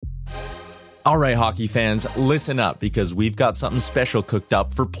All right, hockey fans, listen up because we've got something special cooked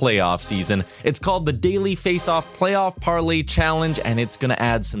up for playoff season. It's called the Daily Face-Off Playoff Parlay Challenge, and it's going to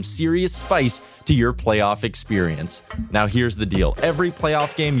add some serious spice to your playoff experience. Now, here's the deal. Every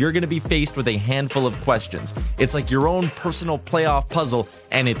playoff game, you're going to be faced with a handful of questions. It's like your own personal playoff puzzle,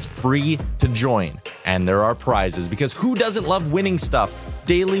 and it's free to join. And there are prizes, because who doesn't love winning stuff?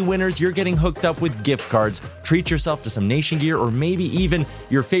 Daily winners, you're getting hooked up with gift cards. Treat yourself to some Nation gear or maybe even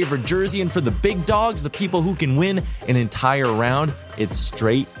your favorite jersey. And for the big dogs, the people who can win an entire round, it's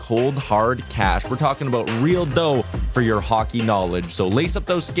straight, cold, hard cash. We're talking about real dough for your hockey knowledge. So lace up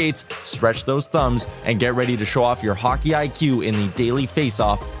those skates, stretch those thumbs, and get ready to show off your hockey IQ in the Daily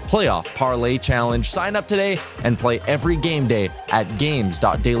Face-Off Playoff Parlay Challenge. Sign up today and play every game day at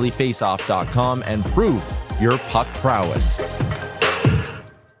games.dailyfaceoff.com and prove your puck prowess.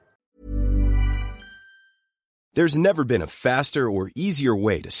 There's never been a faster or easier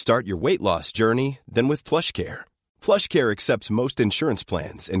way to start your weight loss journey than with PlushCare. PlushCare accepts most insurance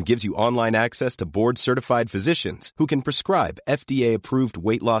plans and gives you online access to board-certified physicians who can prescribe FDA-approved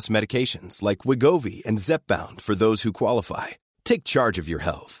weight loss medications like Wegovy and Zepbound for those who qualify. Take charge of your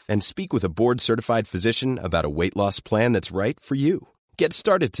health and speak with a board-certified physician about a weight loss plan that's right for you. Get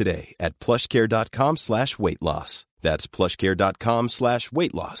started today at plushcare.com/weight loss. That's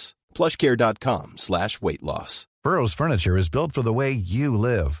plushcare.com/weight loss. plushcare.com/weight loss. Burrow's furniture is built for the way you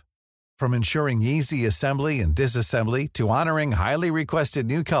live. From ensuring easy assembly and disassembly to honoring highly requested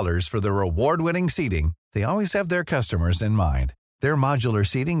new colors for their award-winning seating, they always have their customers in mind. Their modular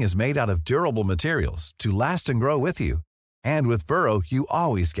seating is made out of durable materials to last and grow with you. And with Burrow, you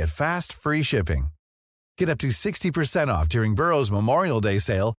always get fast, free shipping. Get up to 60% off during Burrow's Memorial Day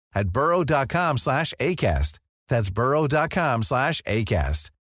sale at burrow.com/ACAST. That's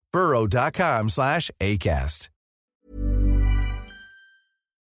burrow.com/ACAST. burrow.com/ACAST.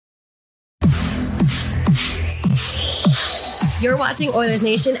 You're watching Oilers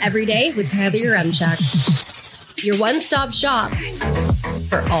Nation every day with Tyler Yaremchuk. Your one-stop shop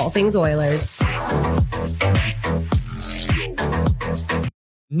for all things Oilers.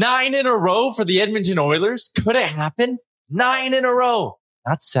 9 in a row for the Edmonton Oilers. Could it happen? 9 in a row.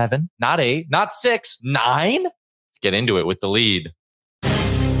 Not 7, not 8, not 6, 9. Let's get into it with the lead.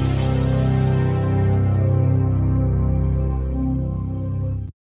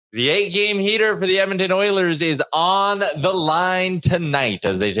 The 8-game heater for the Edmonton Oilers is on the line tonight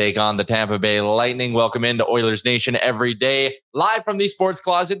as they take on the Tampa Bay Lightning. Welcome into Oilers Nation every day, live from the Sports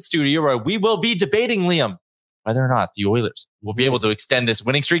Closet studio, where we will be debating, Liam, whether or not the Oilers will be able to extend this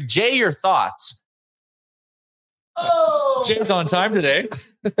winning streak. Jay, your thoughts? Oh, Jay's on time today.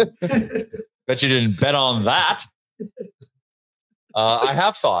 Bet you didn't bet on that. I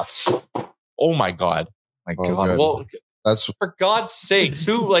have thoughts. Oh my God. God. Well, that's for God's sakes.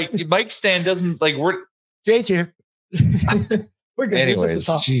 Who Mike Stan doesn't Jay's here. We're good. Anyways,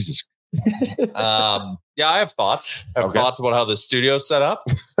 Jesus. Yeah, I have thoughts. I have thoughts about how the studio's set up.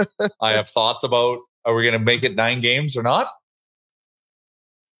 I have thoughts about, are we going to make it 9 games or not?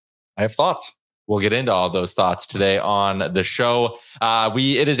 I have thoughts. We'll get into all those thoughts today on the show.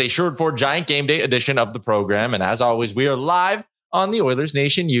 It is a Sherwood Ford Giant Game Day edition of the program. And as always, we are live on the Oilers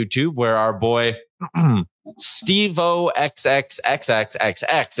Nation YouTube, where our boy Steve-O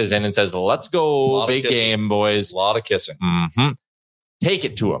XXXXXX is in and says, let's go, big game, boys. A lot of kissing. Mm-hmm. Take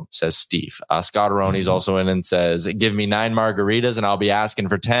it to him, says Steve. Scott Aroni's also in and says, give me 9 margaritas and I'll be asking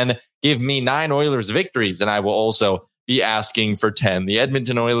for 10. Give me 9 Oilers victories and I will also be asking for 10. The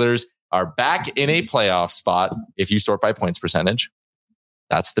Edmonton Oilers are back in a playoff spot if you sort by points percentage.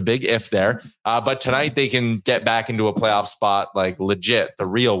 That's the big if there. But tonight they can get back into a playoff spot, like legit, the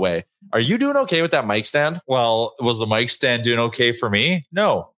real way. Are you doing okay with that mic stand? Well, was the mic stand doing okay for me?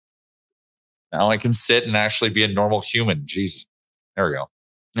 No. Now I can sit and actually be a normal human. Jesus. There we go.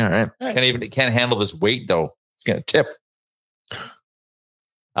 All right. Can't handle this weight though. It's going to tip.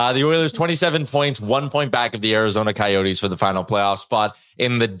 The Oilers 27 points, 1 point back of the Arizona Coyotes for the final playoff spot.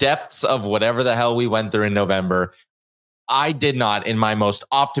 In the depths of whatever the hell we went through in November, I did not, in my most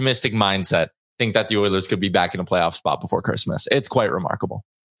optimistic mindset, think that the Oilers could be back in a playoff spot before Christmas. It's quite remarkable.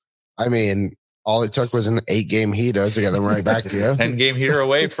 I mean, all it took was an 8-game heater to get them right back to you. 10-game heater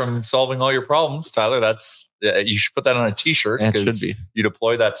away from solving all your problems, Tyler. That's you should put that on a T-shirt. It should be. You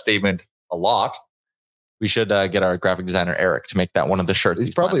deploy that statement a lot. We should get our graphic designer Eric to make that one of the shirts.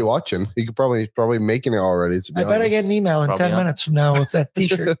 He's probably watching. He could probably making it already. I bet I get an email in 10 minutes from now with that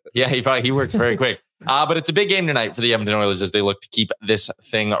T-shirt. Yeah, he works very quick. But it's a big game tonight for the Edmonton Oilers as they look to keep this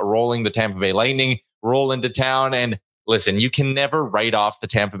thing rolling. The Tampa Bay Lightning roll into town. And listen, you can never write off the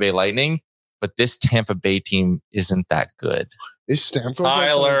Tampa Bay Lightning, but this Tampa Bay team isn't that good. Is Stamkos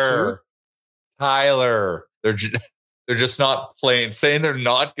Tyler? Tyler. They're just not playing. Saying they're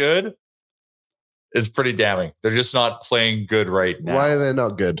not good is pretty damning. They're just not playing good right now. Why are they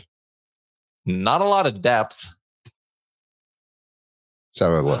not good? Not a lot of depth.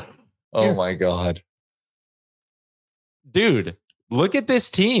 So oh my God. Dude, look at this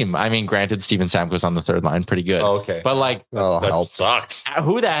team. I mean, granted, Steven Stamkos on the third line, pretty good. Oh, okay. But like, that sucks.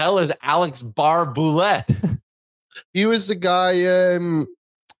 Who the hell is Alex Barboulette? He was the guy,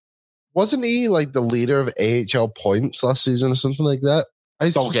 wasn't he like the leader of AHL points last season or something like that? I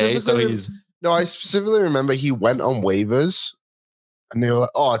specifically remember he went on waivers and they were like,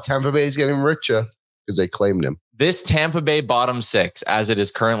 oh, Tampa Bay is getting richer because they claimed him. This Tampa Bay bottom six, as it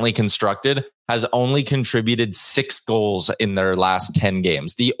is currently constructed, has only contributed 6 goals in their last 10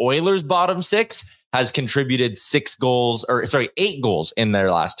 games. The Oilers bottom six has contributed 8 goals in their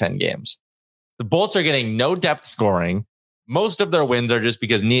last 10 games. The Bolts are getting no depth scoring. Most of their wins are just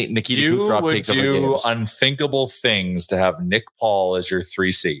because Nikita Kucherov takes over games. You would do unthinkable things to have Nick Paul as your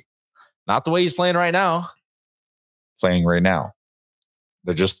 3C. Not the way he's playing right now. Playing right now.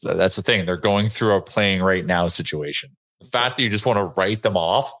 That's the thing. They're going through a playing right now situation. The fact that you just want to write them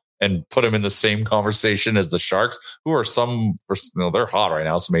off and put them in the same conversation as the Sharks, who are they're hot right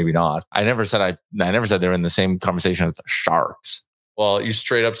now, so maybe not. I never said they were in the same conversation as the Sharks. Well, you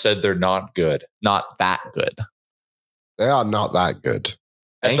straight up said they're not good. Not that good. They are not that good.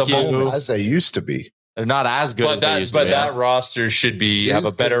 Thank you. As they used to be. They're not as good as they used to be. But that roster should have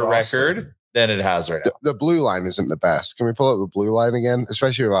a better record than it has right now. The blue line isn't the best. Can we pull up the blue line again?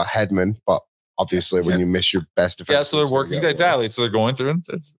 Especially about Hedman, but obviously when you miss your best defense. Yeah, so they're working exactly. So they're going through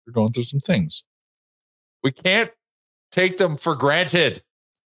some things. We can't take them for granted.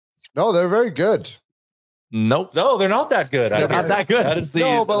 No, they're very good. Nope. No, they're not that good. They're not that good. That is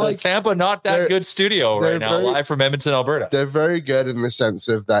the Tampa not that good studio right now, live from Edmonton, Alberta. They're very good in the sense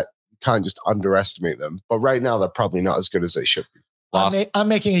of that you can't just underestimate them. But right now, they're probably not as good as they should be. I'm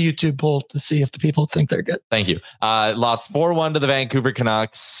making a YouTube poll to see if the people think they're good. Thank you. Lost 4-1 to the Vancouver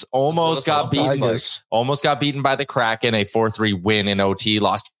Canucks. Almost got beaten by the Kraken. A 4-3 win in OT.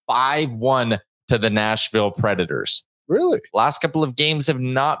 Lost 5-1 to the Nashville Predators. Really? Last couple of games have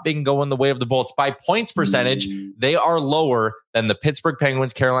not been going the way of the Bolts. By points percentage, they are lower than the Pittsburgh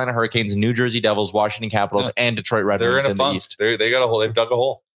Penguins, Carolina Hurricanes, New Jersey Devils, Washington Capitals, and Detroit Red Wings in the East. They got a hole. They've dug a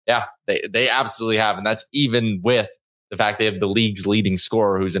hole. Yeah, they absolutely have. And that's even with the fact they have the league's leading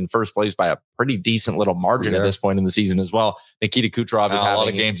scorer who's in first place by a pretty decent little margin at this point in the season as well. Nikita Kucherov is having a lot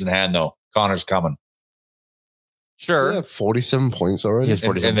of games in hand, though. Connor's coming. Sure. They have 47 points already. He has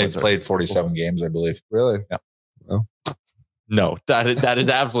 47 and they've played 47 games, I believe. Really? Yeah. Oh. No, that is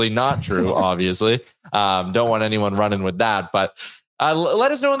absolutely not true, obviously. Don't want anyone running with that. But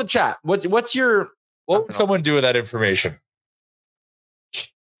let us know in the chat. What would someone do with that information?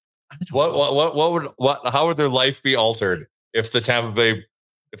 How would their life be altered if the Tampa Bay,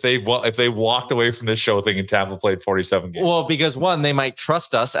 if they walked away from this show thinking Tampa played 47 games? Well, because one, they might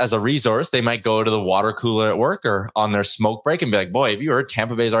trust us as a resource. They might go to the water cooler at work or on their smoke break and be like, boy, have you heard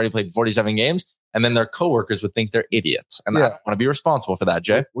Tampa Bay's already played 47 games? And then their coworkers would think they're idiots. And I don't want to be responsible for that,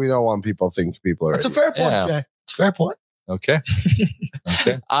 Jay. We don't want people to think people are idiots. That's a fair point, Jay. It's a fair point. Okay.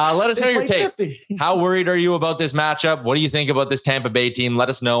 Let us know your take. 50. How worried are you about this matchup? What do you think about this Tampa Bay team? Let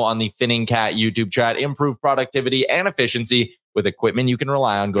us know on the Finning Cat YouTube chat. Improve productivity and efficiency with equipment you can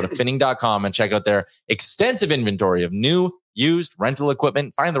rely on. Go to finning.com and check out their extensive inventory of new, used rental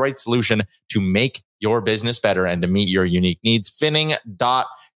equipment. Find the right solution to make your business better and to meet your unique needs.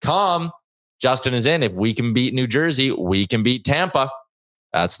 Finning.com. Justin is in. If we can beat New Jersey, we can beat Tampa.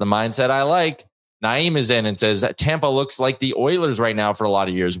 That's the mindset I like. Naeem is in and says Tampa looks like the Oilers right now for a lot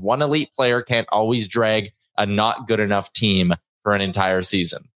of years. One elite player can't always drag a not good enough team for an entire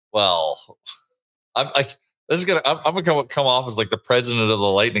season. Well, I'm gonna come off as like the president of the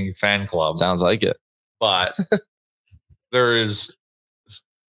Lightning fan club. Sounds like it. But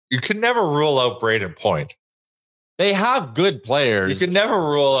you can never rule out Braden Point. They have good players. You can never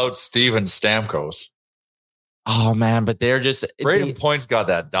rule out Steven Stamkos. Oh man, but they're just Braden Point's got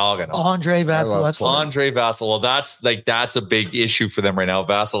that dog in him. Andre Vasilevsky. Andre Vasilevsky. That's a big issue for them right now.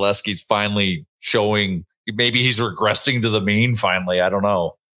 Vasilevsky's finally showing. Maybe he's regressing to the mean. Finally, I don't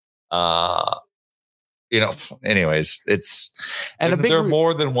know. Anyways, they're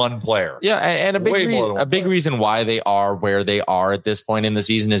more than one player. Yeah, and a big reason why they are where they are at this point in the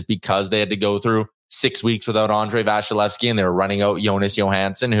season is because they had to go through 6 weeks without Andre Vasilevsky, and they were running out Jonas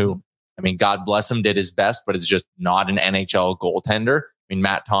Johansson, who, I mean, God bless him, did his best, but it's just not an NHL goaltender. I mean,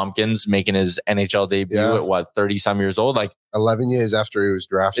 Matt Tompkins making his NHL debut at 30 some years old, like 11 years after he was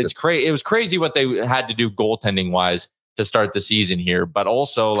drafted. It's crazy. It was crazy what they had to do goaltending wise to start the season here, but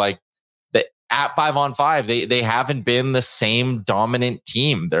also like at 5-on-5, they haven't been the same dominant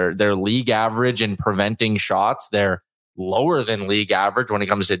team. They're league average in preventing shots. They're lower than league average when it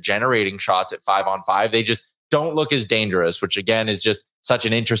comes to generating shots at 5-on-5. They just don't look as dangerous, which again is just such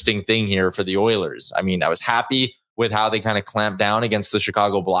an interesting thing here for the Oilers. I mean, I was happy with how they kind of clamped down against the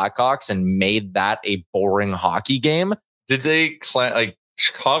Chicago Blackhawks and made that a boring hockey game. Did they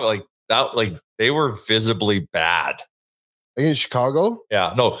Chicago like that? Like they were visibly bad Against Chicago?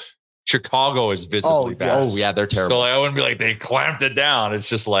 Yeah, no. Chicago is visibly bad. Oh, yeah, they're terrible. So I wouldn't be like, they clamped it down. It's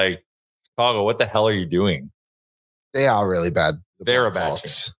just like, Chicago, what the hell are you doing? They are really bad. They're a bad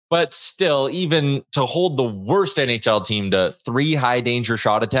team. But still, even to hold the worst NHL team to 3 high danger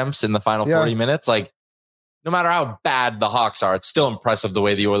shot attempts in the final 40 minutes, like no matter how bad the Hawks are, it's still impressive the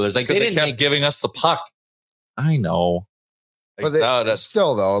way the Oilers, like they kept giving us the puck. I know. Like, but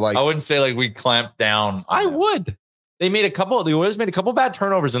still though, like I wouldn't say like we clamped down. I would. The Oilers made a couple bad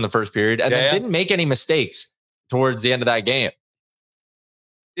turnovers in the first period and then didn't make any mistakes towards the end of that game.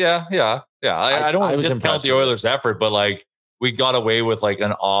 Yeah. I don't want to discount the Oilers' effort, but like we got away with like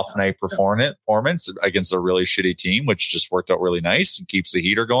an off night performance against a really shitty team, which just worked out really nice and keeps the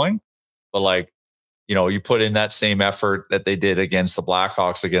heater going. But like, you know, you put in that same effort that they did against the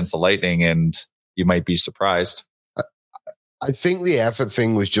Blackhawks, against the Lightning, and you might be surprised. I think the effort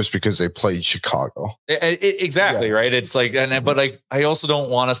thing was just because they played Chicago. Exactly, right? It's like, but like, I also don't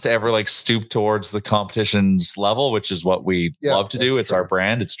want us to ever like stoop towards the competition's level, which is what we love to do. It's our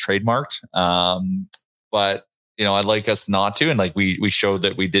brand. It's trademarked. But you know, I'd like us not to. And like, we showed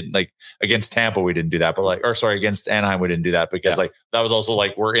that we didn't, like against Tampa, we didn't do that, but like, against Anaheim, we didn't do that because like, that was also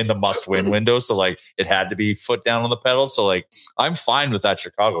like, we're in the must win window. So like, it had to be foot down on the pedal. So like, I'm fine with that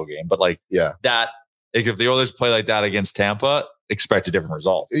Chicago game, but like, if the Oilers play like that against Tampa, expect a different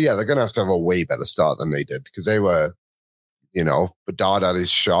result. Yeah, they're going to have a way better start than they did because they were, you know, Bedard had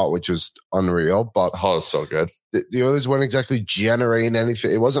his shot, which was unreal. But it was so good. The Oilers weren't exactly generating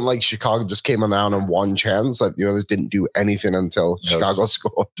anything. It wasn't like Chicago just came on down and one chance. Like the Oilers didn't do anything until Chicago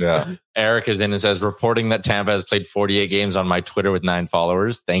scored. Yeah. Eric is in and says, reporting that Tampa has played 48 games on my Twitter with 9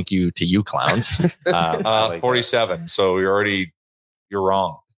 followers. Thank you to you clowns. 47. So you're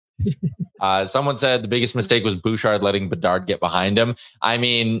wrong. Someone said the biggest mistake was Bouchard letting Bedard get behind him. I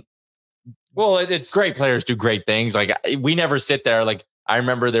mean, well, it's great players do great things. Like we never sit there. Like I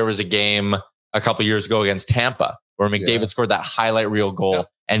remember there was a game a couple years ago against Tampa where McDavid scored that highlight reel goal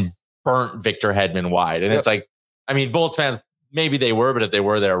and burnt Victor Hedman wide. And it's like, I mean, Bolts fans, maybe they were, but if they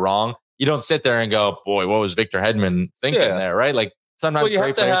were, they're wrong. You don't sit there and go, boy, what was Victor Hedman thinking there, right? Like sometimes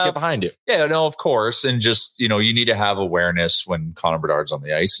great players get behind you. Yeah, no, of course. And just, you know, you need to have awareness when Connor Bedard's on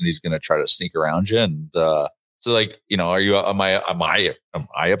the ice and he's going to try to sneak around you. And so like, you know, am I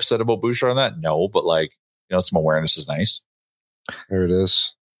upset about Bouchard on that? No, but like, you know, some awareness is nice. There it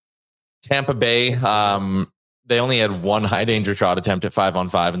is. Tampa Bay, they only had 1 high danger shot attempt at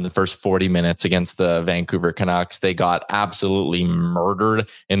 5-on-5 in the first 40 minutes against the Vancouver Canucks. They got absolutely murdered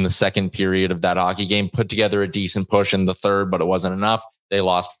in the second period of that hockey game, put together a decent push in the third, but it wasn't enough. They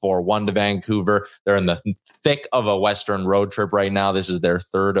lost 4-1 to Vancouver. They're in the thick of a Western road trip right now. This is their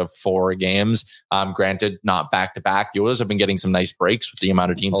third of 4 games. Granted, not back-to-back. The Oilers have been getting some nice breaks with the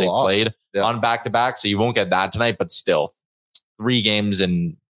amount of teams they've played on back-to-back, so you won't get that tonight, but still 4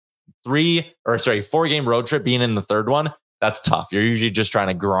 game road trip being in the third one, that's tough. You're usually just trying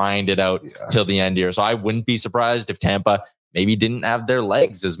to grind it out till the end here. So I wouldn't be surprised if Tampa maybe didn't have their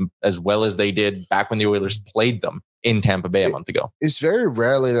legs as well as they did back when the Oilers played them in Tampa Bay a month ago. It's very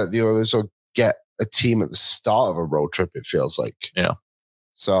rarely that the Oilers will get a team at the start of a road trip, it feels like. Yeah.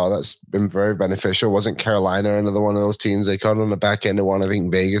 So that's been very beneficial. Wasn't Carolina another one of those teams they caught on the back end of one? I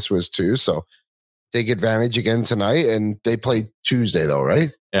think Vegas was too. So take advantage again tonight. And they played Tuesday though,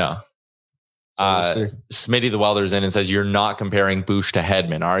 right? Yeah. Smitty the Welder's in and says, you're not comparing Bouch to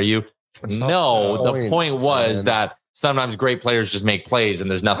Hedman, are you? No, the point was that sometimes great players just make plays and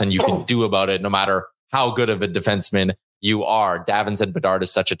there's nothing you can do about it, no matter how good of a defenseman you are. Davin said Bedard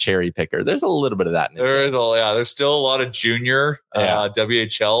is such a cherry picker. There's a little bit of that in his game. There's still a lot of junior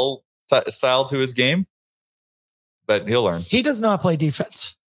WHL style to his game, but he'll learn. He does not play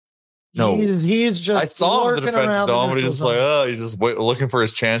defense. No, he's just. I saw him in the defensive zone, but he's just looking for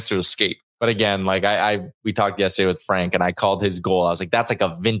his chance to escape. But again, like we talked yesterday with Frank and I called his goal. I was like, that's like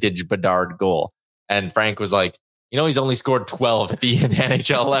a vintage Bedard goal. And Frank was like, you know, he's only scored 12 at the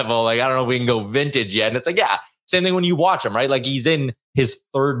NHL level. Like, I don't know if we can go vintage yet. And it's like, yeah, same thing when you watch him, right? Like he's in his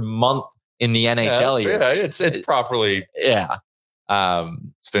 3rd month in the NHL here. Yeah, it's properly. Yeah.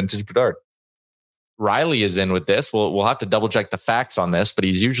 It's vintage Bedard. Riley is in with this. We'll have to double check the facts on this, but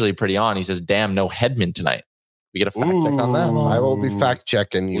he's usually pretty on. He says, damn, no Hedman tonight. We get a fact check on that. I will be fact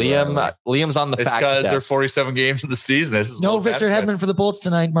checking you. Liam's on the It's fact because desk. there's 47 games in the season. This is No what Victor happened. Hedman for the Bolts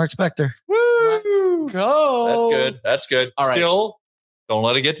tonight. Mark Spector. Woo! Go. That's good. That's good. All right. Still, don't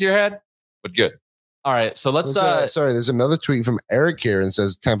let it get to your head, but good. All right, so let's. Sorry, there's another tweet from Eric here and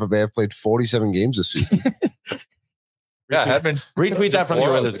says Tampa Bay have played 47 games this season. Yeah, Hedman's retweet that from the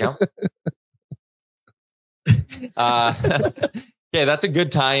wild. Oilers account. Okay, that's a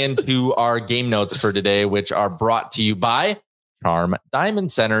good tie-in to our game notes for today, which are brought to you by Charm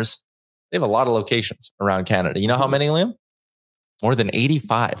Diamond Centers. They have a lot of locations around Canada. You know how many, Liam? More than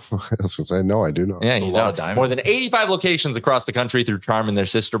 85. I know, I do know. Yeah, That's a you lot know, of diamonds. more than 85 locations across the country through Charm and their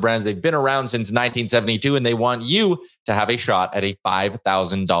sister brands. They've been around since 1972, and they want you to have a shot at a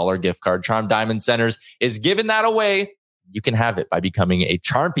 $5,000 gift card. Charm Diamond Centers is giving that away. You can have it by becoming a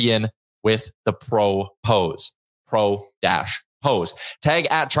Charmpion with the Pro Pose. Pro-Pose. Tag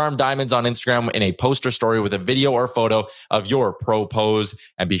at Charm Diamonds on Instagram in a poster story with a video or photo of your Pro Pose,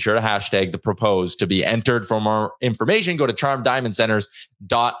 and be sure to hashtag the Propose to be entered. For more information, go to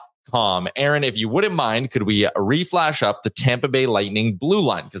charmdiamondcenters.com. Aaron, if you wouldn't mind, could we reflash up the Tampa Bay Lightning blue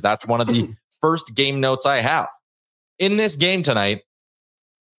line? Because that's one of the first game notes I have. In this game tonight,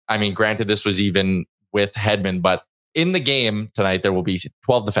 I mean, granted, this was even with Hedman, but in the game tonight, there will be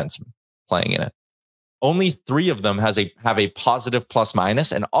 12 defensemen playing in it. Only 3 of them have a positive plus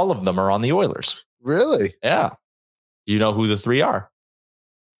minus, and all of them are on the Oilers. Really? Yeah. Do you know who the 3 are?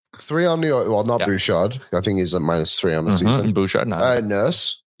 3 on the, well, not Yeah. Bouchard. I think he's at -3 on the season. Bouchard.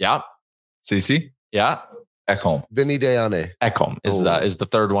 Nurse. Yeah. CC? Yeah. Ekholm. Vinny Deane. Ekholm is the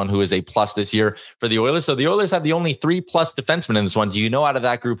third one who is a plus this year for the Oilers. So the Oilers have the only 3 plus defensemen in this one. Do you know out of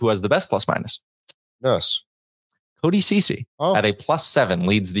that group who has the best plus minus? Nurse. Cody Ceci at a +7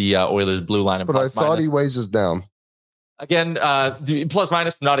 leads the Oilers blue line. But I thought he weighs us down. Again, the plus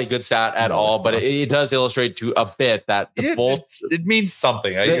minus, not a good stat at all, but it does illustrate to a bit that the Bolts. It means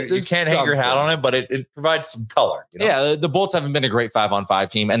something. You can't hang your hat on it, but it provides some color. You know? Yeah, the Bolts haven't been a great 5-on-5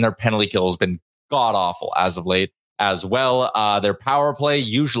 team, and their penalty kill has been god awful as of late as well. Their power play,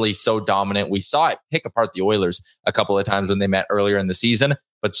 usually so dominant. We saw it pick apart the Oilers a couple of times when they met earlier in the season.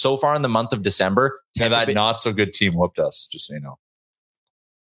 But so far in the month of December, that not so good team whooped us, just so you know.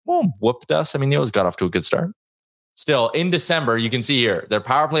 Well, whooped us. I mean, the Oilers got off to a good start. Still, in December, you can see here, their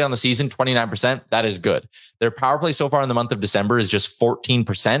power play on the season, 29%. That is good. Their power play so far in the month of December is just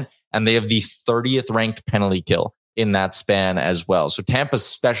 14%, and they have the 30th ranked penalty kill in that span as well. So Tampa's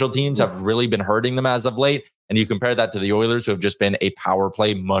special teams have really been hurting them as of late. And you compare that to the Oilers, who have just been a power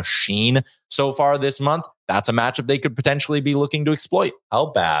play machine so far this month. That's a matchup they could potentially be looking to exploit. How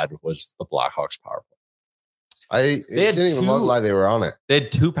bad was the Blackhawks power play? It didn't even look like they were on it. They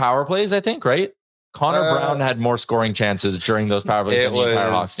had 2 power plays, I think, right? Connor Brown had more scoring chances during those power plays than the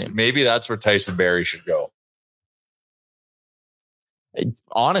entire Hawks team. Maybe that's where Tyson Barrie should go.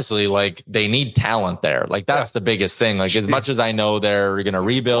 Honestly, like, they need talent there. Like, that's the biggest thing. Like, as much as I know they're going to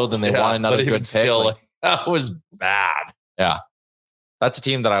rebuild and they want another good pick, still, that was bad. Yeah. That's a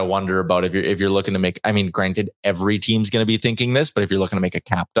team that I wonder about if you're looking to make, I mean, granted, every team's going to be thinking this, but if you're looking to make a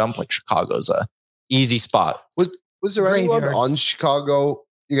cap dump, like Chicago's a easy spot. Was there anyone on Chicago?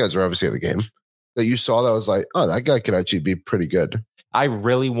 You guys were obviously at the game that you saw that was like, oh, that guy could actually be pretty good. I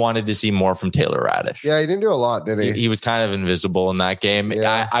really wanted to see more from Taylor Radish. Yeah, he didn't do a lot, did he? He was kind of invisible in that game.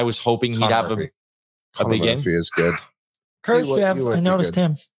 Yeah. I was hoping he'd have a big game. He is good. Khrushchev, I noticed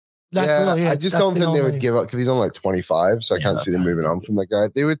him. I just don't think they would give up because he's on like 25, so I can't see them moving on from that guy.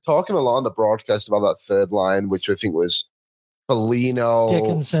 They were talking a lot on the broadcast about that third line, which I think was Foligno,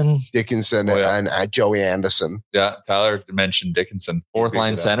 Dickinson, and Joey Anderson. Yeah, Tyler mentioned Dickinson. 4th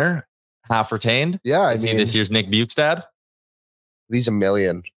line center, half retained. Yeah, I mean, this year's Nick Bukestad. He's $1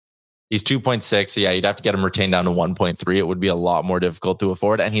 million. He's 2.6. So yeah, you'd have to get him retained down to 1.3. It would be a lot more difficult to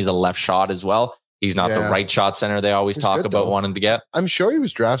afford. And he's a left shot as well. He's not the right shot center they always talk about wanting to get. I'm sure he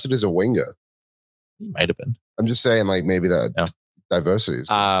was drafted as a winger. He might have been. I'm just saying, like, maybe that diversity is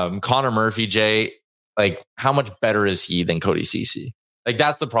good. Connor Murphy, Jay, like, how much better is he than Cody Ceci? Like,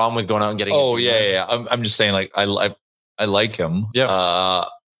 that's the problem with going out and getting. Oh, yeah. I'm just saying, like, I like him. Yeah.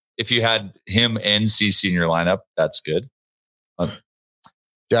 If you had him and Ceci in your lineup, that's good.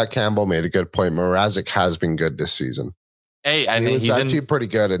 Jack Campbell made a good point. Mrazek has been good this season. Hey, and he was actually pretty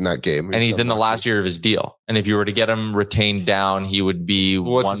good in that game. And he's in the last year of his deal. And if you were to get him retained down, he would be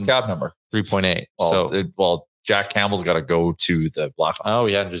what's his cap number? 3.8. Well, Jack Campbell's got to go to the Blackhawks. Oh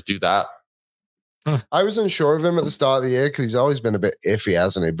yeah, just do that. I was unsure of him at the start of the year because he's always been a bit iffy,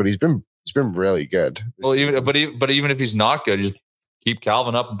 hasn't he? But he's been really good. Well, even if he's not good, just keep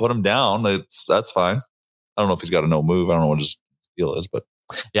Calvin up and put him down. That's fine. I don't know if he's got a no move. I don't know what his deal is, but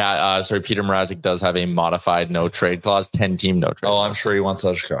Yeah, sorry, Peter Mrazek does have a modified no trade clause, 10-team no trade. I'm sure he wants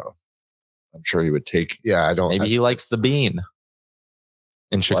out of Chicago. I'm sure he would take. Yeah, I don't. Maybe he likes the bean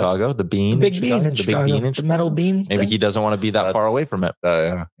in Chicago. The bean, the big bean in the Chicago. Big bean in the metal bean. Maybe he doesn't want to be that far away from it.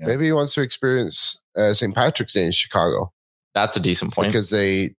 Yeah. Maybe he wants to experience St. Patrick's Day in Chicago. That's a decent point. Because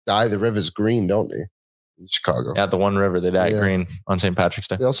they dye the rivers green, don't they? In Chicago. Yeah, the one river they dye green on St. Patrick's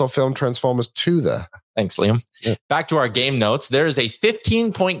Day. They also filmed Transformers 2 there. Thanks, Liam. Yeah. Back to our game notes. There is a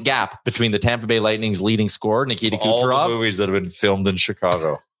 15-point gap between the Tampa Bay Lightning's leading scorer, Nikita Kucherov. All the movies that have been filmed in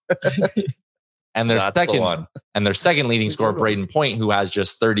Chicago. and their second leading scorer, Braden Point, who has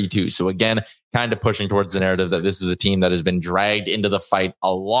just 32. So again, kind of pushing towards the narrative that this is a team that has been dragged into the fight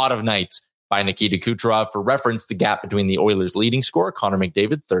a lot of nights by Nikita Kucherov. For reference, the gap between the Oilers' leading scorer, Connor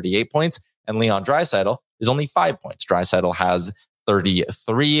McDavid, 38 points, and Leon Draisaitl is only 5 points. Draisaitl has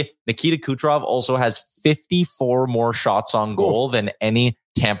 33. Nikita Kucherov also has 54 more shots on goal than any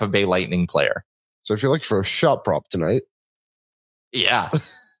Tampa Bay Lightning player. So if you're looking for a shot prop tonight. Yeah.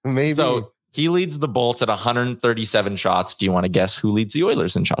 Maybe. So he leads the Bolts at 137 shots. Do you want to guess who leads the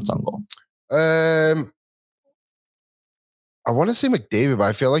Oilers in shots on goal? I want to say McDavid, but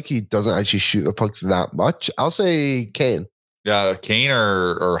I feel like he doesn't actually shoot the puck that much. I'll say Kane. Yeah, Kane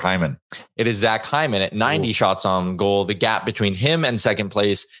or Hyman. It is Zach Hyman at 90 shots on goal. The gap between him and second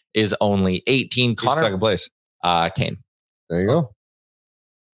place is only 18. Connor, second place. Kane. There you go.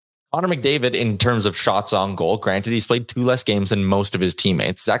 Connor McDavid, in terms of shots on goal, granted, he's played 2 less games than most of his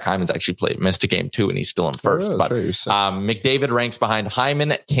teammates. Zach Hyman's actually missed a game too, and he's still in first. But McDavid ranks behind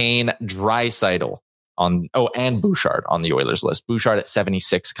Hyman, Kane, Draisaitl and Bouchard on the Oilers list. Bouchard at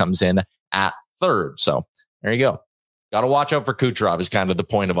 76 comes in at third. So there you go. Got to watch out for Kucherov is kind of the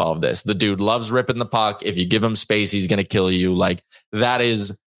point of all of this. The dude loves ripping the puck. If you give him space, he's going to kill you. Like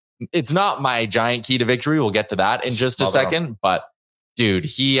it's not my giant key to victory. We'll get to that in just a second, but dude,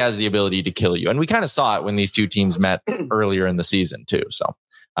 he has the ability to kill you. And we kind of saw it when these two teams met earlier in the season too. So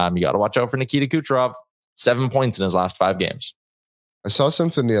you got to watch out for Nikita Kucherov. 7 points in his last 5 games. I saw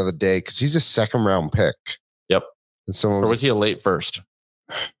something the other day because he's a 2nd round pick. Yep. And or was he a late first?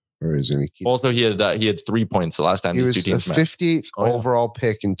 Or is he? Also, he had 3 points the last time he these was two teams met. 50th overall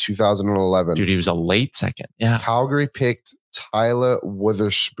pick in 2011. Dude, he was a late second. Yeah. Calgary picked Tyler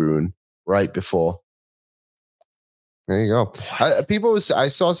Witherspoon right before. There you go. I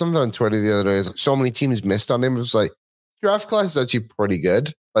saw something on Twitter the other day. Like, so many teams missed on him. It was like draft class is actually pretty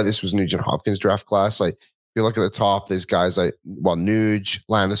good. Like this was Nugent Hopkins draft class. Like if you look at the top, there's guys like Nuge,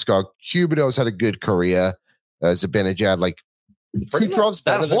 Landeskog, Huberdeau's had a good career. Zibanejad, like Kucherov's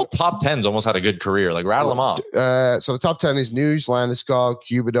that whole top 10's almost had a good career. Like rattle them off. So the top 10 is Nuge, Landeskog,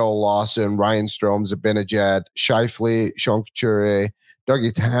 Huberdeau, Lawson, Ryan Strome, Zibanejad, Scheifele, Sean Couturier,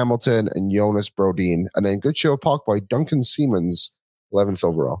 Dougie Hamilton, and Jonas Brodin. And then good show of puck by Duncan Siemens, 11th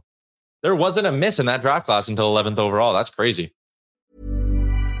overall. There wasn't a miss in that draft class until 11th overall. That's crazy.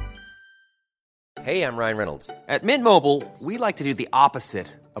 Hey, I'm Ryan Reynolds. At Mint Mobile, we like to do the opposite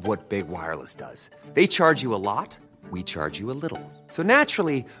of what Big Wireless does. They charge you a lot. We charge you a little. So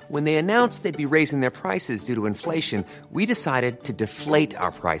naturally, when they announced they'd be raising their prices due to inflation, we decided to deflate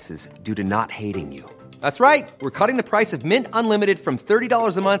our prices due to not hating you. That's right. We're cutting the price of Mint Unlimited from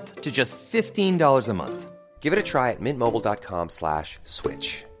 $30 a month to just $15 a month. Give it a try at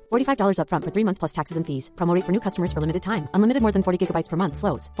mintmobile.com/switch. $45 up front for 3 months plus taxes and fees. Promo rate for new customers for limited time. Unlimited more than 40 gigabytes per month.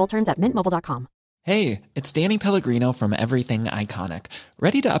 Slows full terms at mintmobile.com. Hey, it's Danny Pellegrino from Everything Iconic.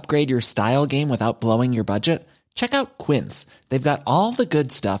 Ready to upgrade your style game without blowing your budget? Check out Quince. They've got all the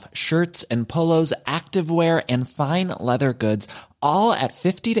good stuff, shirts and polos, activewear, and fine leather goods, all at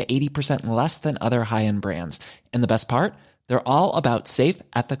 50 to 80% less than other high-end brands. And the best part? They're all about safe,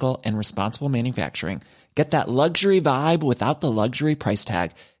 ethical, and responsible manufacturing. Get that luxury vibe without the luxury price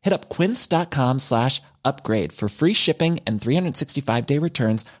tag. Hit up quince.com/upgrade for free shipping and 365-day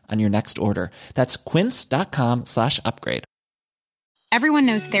returns on your next order. That's quince.com/upgrade. Everyone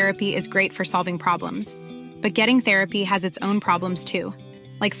knows therapy is great for solving problems. But getting therapy has its own problems too,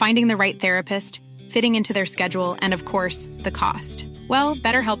 like finding the right therapist, fitting into their schedule, and of course, the cost. Well,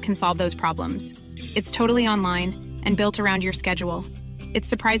 BetterHelp can solve those problems. It's totally online and built around your schedule. It's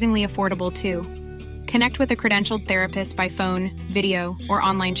surprisingly affordable too. Connect with a credentialed therapist by phone, video, or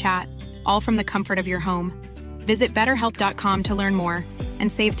online chat, all from the comfort of your home. Visit BetterHelp.com to learn more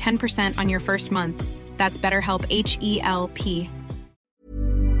and save 10% on your first month. That's BetterHelp, H-E-L-P.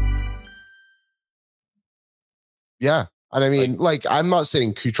 Yeah. And I mean, like, I'm not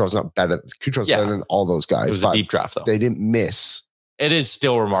saying Kucherov's not better. Kucherov's better than all those guys. It was a deep draft, though. They didn't miss. It is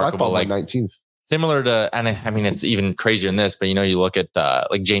still remarkable. Like 19th. Similar to, and I mean, it's even crazier than this, but you look at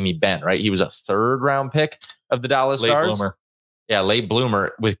like Jamie Benn, right? He was a 3rd round pick of the Dallas Stars. Bloomer. Yeah, late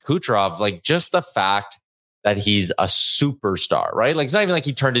bloomer with Kucherov. Like just the fact that he's a superstar, right? Like it's not even like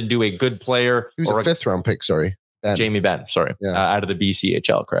he turned into a good player. He was a 5th round pick. Sorry, Jamie Benn. Sorry, out of the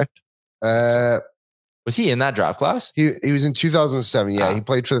BCHL, correct? Was he in that draft class? He was in 2007. Yeah, he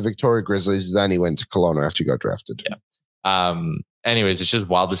played for the Victoria Grizzlies. Then he went to Kelowna after he got drafted. Yeah. Anyways, it's just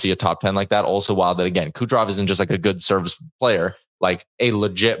wild to see a top 10 like that. Also wild that, again, Kucherov isn't just like a good service player, like a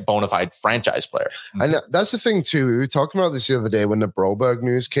legit bona fide franchise player. And that's the thing, too. We were talking about this the other day when the Broberg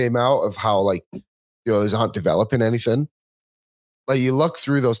news came out of how, like, the Oilers aren't developing anything. Like, you look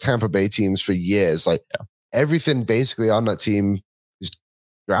through those Tampa Bay teams for years, like, everything basically on that team is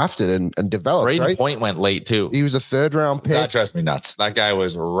drafted and developed, Braden Point went late, too. He was a 3rd round pick. That drives me nuts. That guy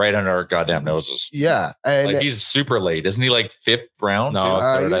was right under our goddamn noses. Yeah. And like he's super late. Isn't he like 5th round? No,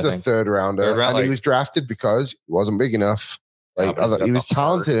 he was a 3rd rounder. And he was drafted because he wasn't big enough. Like he was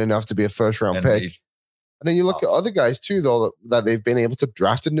talented enough to be a 1st round pick. And then you look at other guys too, though, that they've been able to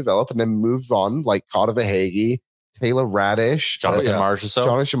draft and develop and then move on, like Carter Verhaeghe, Taylor Radish, Jonathan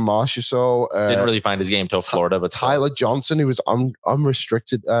Marchessault. Didn't really find his game till Florida, but Tyler Johnson, who was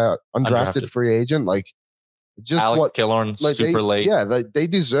unrestricted, undrafted free agent, like just Alex Killorn, like super late. Yeah, they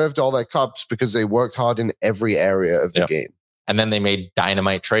deserved all their cups because they worked hard in every area of the game. And then they made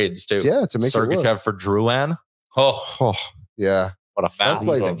dynamite trades too. Yeah, to make Sergachev for Drouin. Oh, yeah. What a fast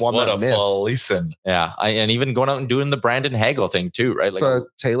what a policing. Yeah. And even going out and doing the Brandon Hagel thing too, right? Like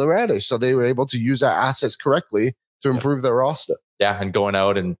for Taylor Radish. So they were able to use their assets correctly to improve their roster. Yeah. And going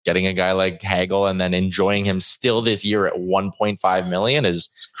out and getting a guy like Hagel and then enjoying him still this year at 1.5 million is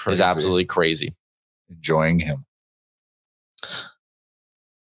absolutely crazy. Enjoying him.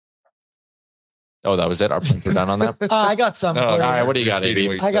 Oh, that was it. Our points were done on that. I got some. All right. What do you got,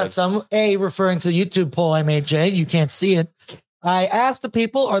 AB? I got some. Referring to the YouTube poll I made, Jay. You can't see it. I asked the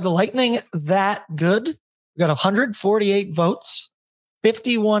people, are the Lightning that good? We got 148 votes.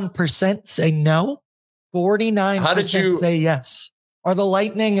 51% say no. 49% say yes. Are the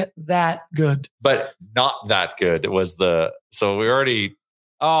Lightning that good? But not that good was so we already.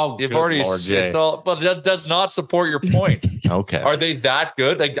 Oh, you've already. It's all, but that does not support your point. Okay. Are they that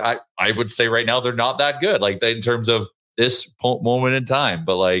good? Like I would say right now they're not that good. Like in terms of this moment in time,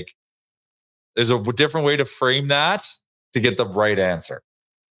 but like there's a different way to frame that to get the right answer.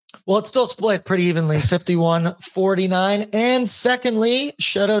 Well, it's still split pretty evenly, 51-49. And secondly,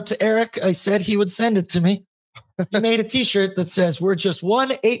 shout out to Eric. I said he would send it to me. He made a t-shirt that says, we're just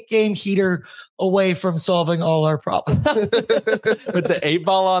 1 8-game heater away from solving all our problems. With the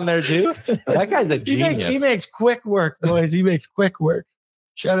 8-ball on there too? That guy's a genius. He makes quick work, boys. He makes quick work.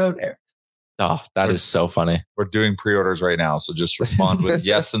 Shout out, Eric. Oh, that is so funny. We're doing pre-orders right now. So just respond with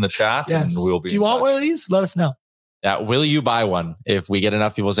yes in the chat and we'll be. Do you want one of these? Let us know. Yeah. Will you buy one? If we get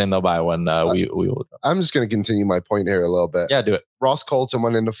enough people saying they'll buy one, we will. I'm just going to continue my point here a little bit. Yeah, do it. Ross Colton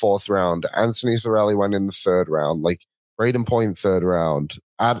went in the 4th round. Anthony Cirelli went in the 3rd round. Like Braden Point, 3rd round.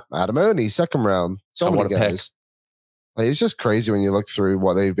 Adam Ernie, 2nd round. So many guys. Like, it's just crazy when you look through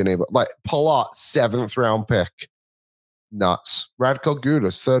what they've been able. Like Palat, 7th round pick. Nuts. Radko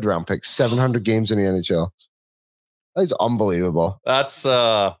Gudas, 3rd round pick. 700 games in the NHL. That is unbelievable. That's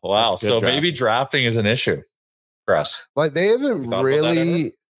wow. That's so maybe drafting is an issue. Press. Like they haven't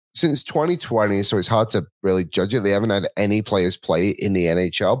really since 2020, so it's hard to really judge it. They haven't had any players play in the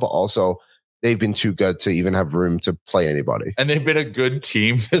NHL, but also they've been too good to even have room to play anybody. And they've been a good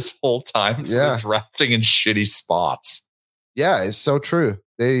team this whole time. So they're drafting in shitty spots. Yeah, it's so true.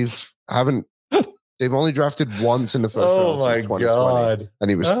 They've only drafted once in the first round. Oh my God. And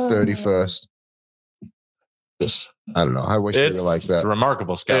he was 31st. I don't know. I wish they were like that. It's a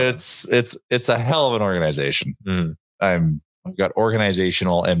remarkable scout. It's a hell of an organization. I've got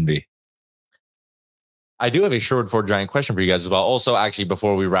organizational envy. I do have a Sherwood Ford Giant question for you guys as well. Also, actually,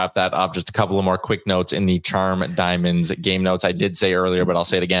 before we wrap that up, just a couple of more quick notes in the Charm Diamonds game notes. I did say earlier, but I'll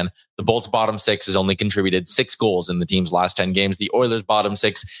say it again. The Bolts bottom 6 has only contributed 6 goals in the team's last 10 games. The Oilers bottom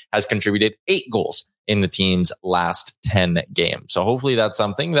 6 has contributed 8 goals in the team's last 10 games. So hopefully that's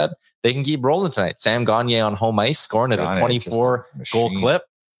something that they can keep rolling tonight. Sam Gagne on home ice, scoring at a 24-goal clip.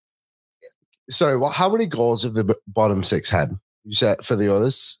 Sorry, how many goals have the bottom 6 had? You said for the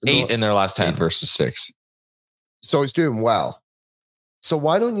Oilers? 8 in their last 10 versus 6. So he's doing well. So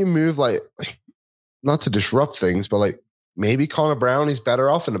why don't you move, like not to disrupt things, but like maybe Connor Brown is better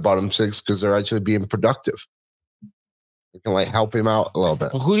off in the bottom 6 because they're actually being productive. You can like help him out a little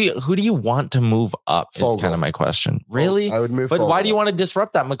bit. Well, who do you want to move up? Is kind of my question. Really? I would move. But Fogel. Why do you want to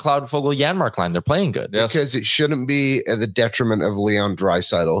disrupt that McLeod, Fogel, Janmark line? They're playing good. Because it shouldn't be at the detriment of Leon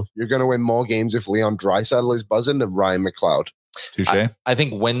Draisaitl. You're going to win more games if Leon Draisaitl is buzzing than Ryan McLeod. Touche. I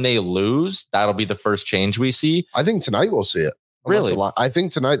think when they lose, that'll be the first change we see. I think tonight we'll see it. Really? I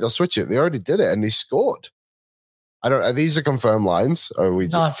think tonight they'll switch it. They already did it and they scored. I don't. Are these are confirmed lines? Or are we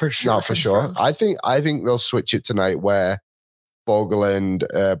not for sure? Not for sure. I think they'll switch it tonight where Vogel and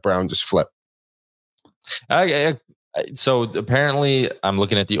Brown just flip. So apparently, I'm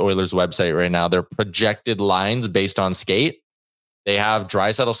looking at the Oilers website right now. Their projected lines based on skate, they have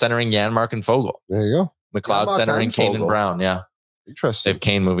Draisaitl centering Janmark and Fogel. There you go. McLeod centering Kane and Brown. Yeah. Interesting. They have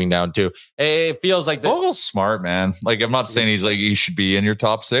Kane moving down too. Hey, it feels like Vogel's smart, man. Like, I'm not saying he's like he should be in your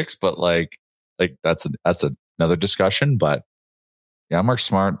top 6, but like that's another discussion. But yeah, Mark's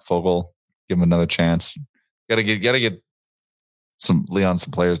smart. Fogel, give him another chance. Gotta get some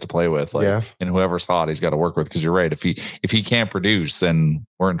players to play with. Like, and whoever's hot, he's got to work with. Because you're right. If he can't produce, then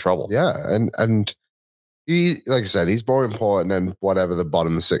we're in trouble. Yeah, and he, like I said, he's more important than whatever the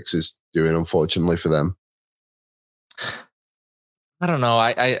bottom 6 is doing. Unfortunately for them. I don't know.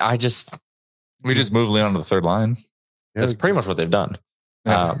 We just move Leon to the third line. That's pretty much what they've done.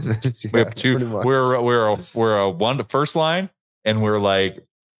 We have 2. We're a 1 to first line, and we're like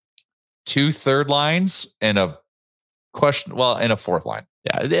 2 third lines and a and a fourth line.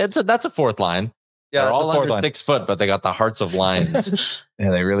 Yeah, that's a fourth line. Yeah, they're all under 6 foot, but they got the hearts of lions. Yeah,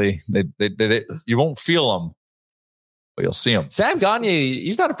 they really they you won't feel them, but you'll see them. Sam Gagner,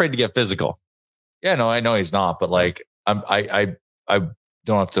 he's not afraid to get physical. Yeah, no, I know he's not, but like I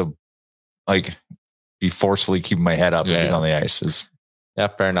don't have to like be forcefully keeping my head up and being on the ice. Yeah,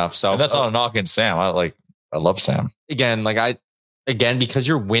 fair enough. So and that's not a knock in Sam. I love Sam. Again, because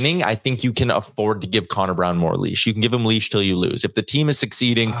you're winning, I think you can afford to give Connor Brown more leash. You can give him leash till you lose. If the team is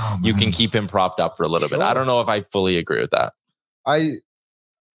succeeding, you can keep him propped up for a little bit. I don't know if I fully agree with that. I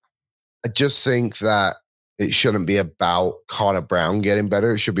just think that it shouldn't be about Connor Brown getting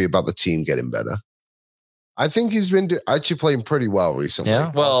better. It should be about the team getting better. I think he's been actually playing pretty well recently.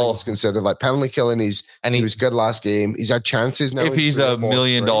 Yeah, well, considered like penalty killing. He was good last game. He's had chances now. If he's a $1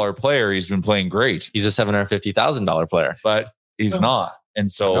 million player, he's been playing great. He's a $750,000 player, but he's not. And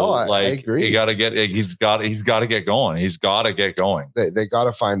so, I agree. He's got to get going. He's got to get going. They got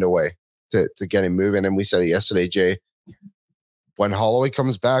to find a way to get him moving. And we said it yesterday, Jay. When Holloway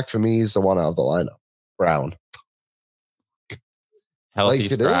comes back, for me, he's the one out of the lineup. Brown. Healthy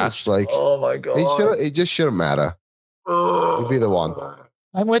scratch. Oh my God. It just shouldn't matter. He'd be the one.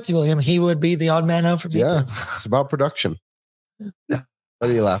 I'm with you, William. He would be the odd man out for me. Yeah. It's about production. What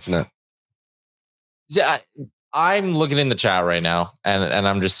are you laughing at? Yeah, I'm looking in the chat right now and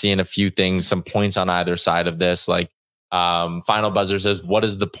I'm just seeing a few things, some points on either side of this. Like Final Buzzer says, what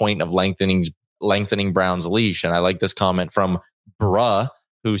is the point of lengthening Brown's leash? And I like this comment from Bruh,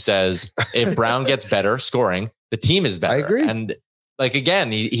 who says, if Brown gets better scoring, the team is better. I agree. And like,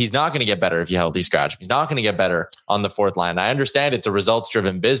 again, he's not going to get better if you healthy scratch him. He's not going to get better on the fourth line. I understand it's a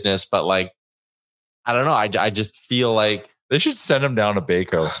results-driven business, but like, I don't know. I just feel like they should send him down to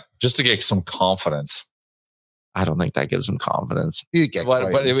Baco just to get some confidence. I don't think that gives him confidence.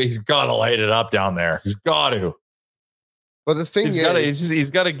 But he's got to light it up down there. He's got to. But the thing he's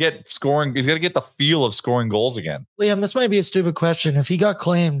got to get scoring. He's got to get the feel of scoring goals again. Liam, this might be a stupid question. If he got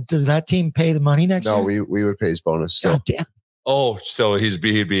claimed, does that team pay the money next year? No, we would pay his bonus. So. God damn. Oh, so he'd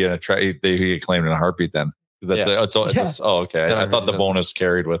be in he'd get claimed in a heartbeat then. Okay. I thought the bonus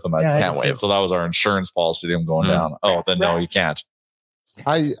carried with him. I can't wait. So that was our insurance policy to him going down. Oh, then no, he can't.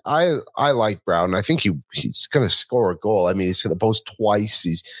 I like Brown. I think he's going to score a goal. I mean, he's hit the post twice.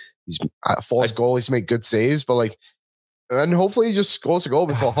 He's false goal. He's made good saves, but and hopefully he just scores a goal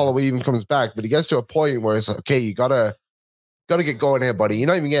before Holloway even comes back. But he gets to a point where it's like, okay, you gotta get going here, buddy. You're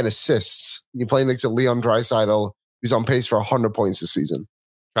not even getting assists. You're playing next to Leon Draisaitl, who's on pace for 100 points this season.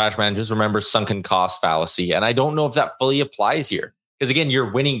 Trash man, just remember sunken cost fallacy. And I don't know if that fully applies here. Because again,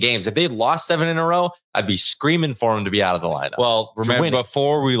 you're winning games. If they lost 7 in a row, I'd be screaming for him to be out of the lineup. Well, remember,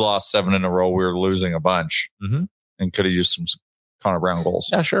 before we lost 7 in a row, we were losing a bunch and could have used some Connor Brown goals.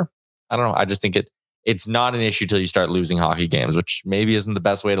 Yeah, sure. I don't know. I just think it's not an issue till you start losing hockey games, which maybe isn't the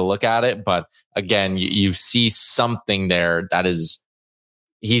best way to look at it. But again, you see something there that is,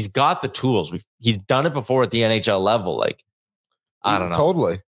 he's got the tools. He's done it before at the NHL level. I don't know.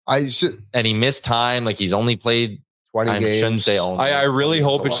 Totally. And he missed time. He's only played 20 games. I shouldn't say only. I really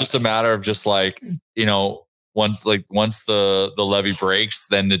hope it's just a matter of just once the levy breaks,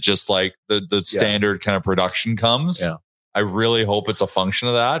 then it just the standard kind of production comes. Yeah. I really hope it's a function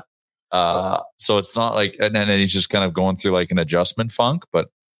of that. So it's not and then he's just kind of going through an adjustment funk, but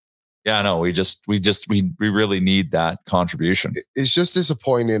yeah, no, we really need that contribution. It's just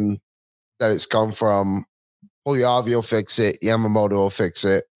disappointing that it's come from Puljujarvi will fix it, Yamamoto will fix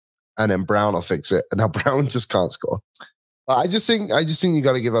it, and then Brown will fix it, and now Brown just can't score. I just think you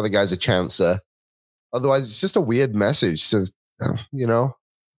got to give other guys a chance there. Otherwise, it's just a weird message to you know,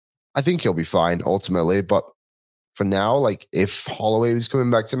 I think he'll be fine ultimately. But for now, like if Holloway was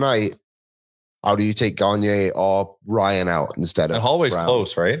coming back tonight, how do you take Gagne or Ryan out instead of? And Holloway's Brown?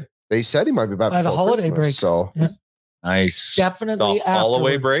 close, right? They said he might be back by the holiday Christmas, break. So nice, definitely the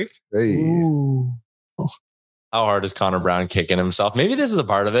Holloway break. Hey. Ooh. How hard is Connor Brown kicking himself? Maybe this is a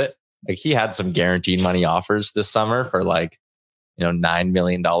part of it. Like he had some guaranteed money offers this summer for like, $9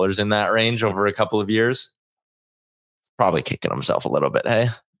 million in that range over a couple of years. It's probably kicking himself a little bit. Hey,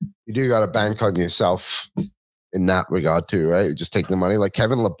 you do got to bank on yourself in that regard too, right? Just take the money. Like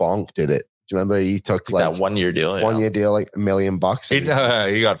Kevin LeBlanc did it. Do you remember he took like that 1 year deal? Yeah. 1 year deal, like $1 million.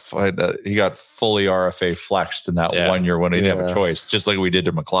 He got fully RFA flexed in that 1 year when he didn't have a choice, just like we did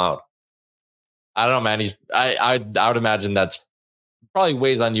to McLeod. I don't know, man. I would imagine that's probably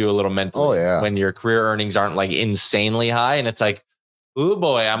weighs on you a little mentally. Oh, yeah. When your career earnings aren't like insanely high, and it's like, oh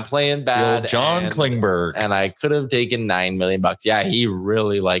boy, I'm playing bad. John Klingberg, and I could have taken $9 million. Yeah, he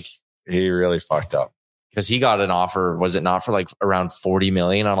really fucked up because he got an offer. Was it not for like around $40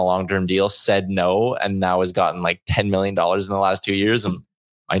 million on a long term deal? Said no, and now has gotten like $10 million in the last 2 years, and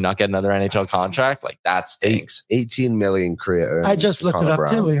might not get another NHL contract. Like that stinks. 18 million career. I just looked it up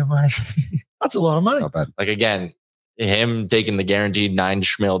too. That's a lot of money. Not bad. Like again, him taking the guaranteed $9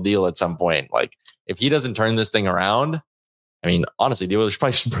 schmil deal at some point. Like if he doesn't turn this thing around, I mean, honestly, the Oilers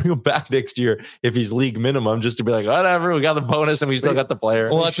probably should bring him back next year if he's league minimum, just to be like, whatever, we got the bonus and we still got the player.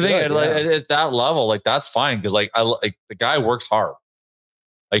 Well, that's the thing. Like, at that level, like that's fine because like the guy works hard.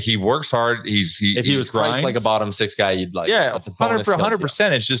 Like he works hard. If he was priced like a bottom six guy, you'd like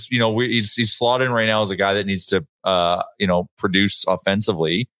 100%. It's just he's slotted in right now as a guy that needs to produce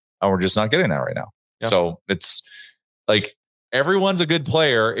offensively, and we're just not getting that right now. Yeah. So it's like everyone's a good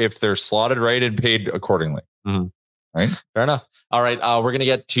player if they're slotted right and paid accordingly. Mm-hmm. Right. Fair enough. All right. We're going to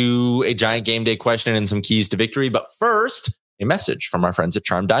get to a Giant Game Day question and some keys to victory. But first, a message from our friends at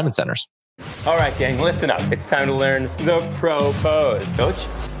Charm Diamond Centers. All right, gang, listen up. It's time to learn the pro pose. Coach?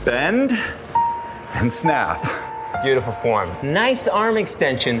 Bend and snap. Beautiful form. Nice arm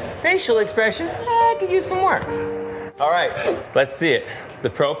extension. Facial expression. I could use some work. All right, let's see it. The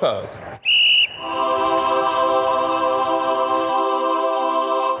pro pose.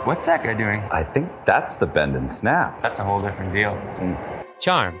 What's that guy doing? I think that's the bend and snap. That's a whole different deal.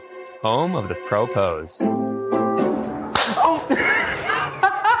 Charm, home of the pro pose. Oh!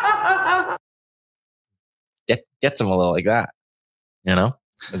 Gets him a little like that.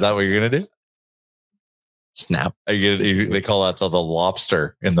 Is that what you're going to do? Snap. They call that the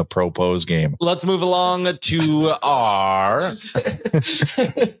lobster in the pro pose game. Let's move along to our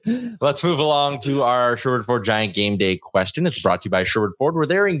Sherwood Ford Giant Game Day question. It's brought to you by Sherwood Ford, where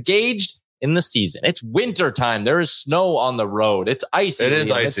they're engaged in the season. It's winter time. There is snow on the road. It's icy. It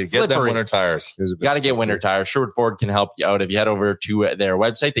is icy. Get them winter tires. You got to get winter tires. Sherwood Ford can help you out. If you head over to their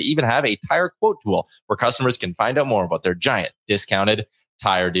website, they even have a tire quote tool where customers can find out more about their giant discounted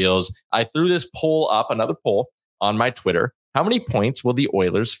tire deals. I threw this another poll on my Twitter. How many points will the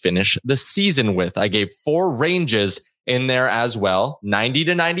Oilers finish the season with? I gave 4 ranges in there as well. 90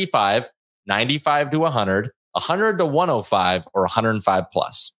 to 95, 95 to 100, 100 to 105, or 105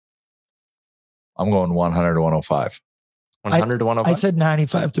 plus. I'm going 100 to 105. 100 to 105? I said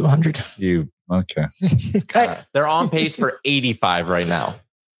 95 to 100. Okay. They're on pace for 85 right now.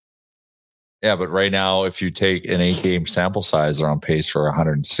 Yeah, but right now, if you take an 8-game sample size, they're on pace for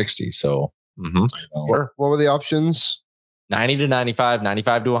 160. So, What were the options? 90 to 95,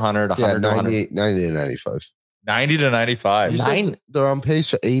 95 to 100, 100 to 100. 90 to 95. 90 to 95. They're on pace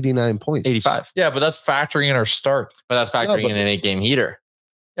for 89 points. 85. Yeah, but that's factoring in our start. But that's factoring in an 8-game heater.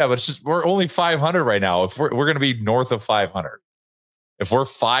 Yeah, but it's just we're only 500 right now. If we're going to be north of 500. If we're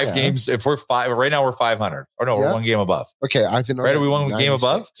 5 games, right now we're 500. Or no, we're 1 game above. Okay, I think right. Are we 1 game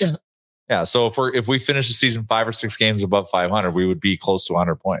above? Yeah. Yeah. So if we finish the season 5 or 6 games above 500, we would be close to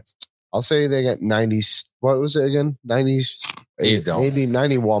 100 points. I'll say they get 90. What was it again? 90, 80,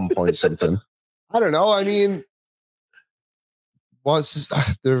 91 point something. I don't know. I mean,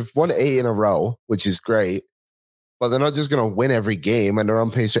 they've won 8 in a row, which is great. But they're not just going to win every game, and they're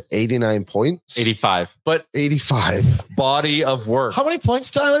on pace for 89 points. 85. But 85. Body of work. How many points,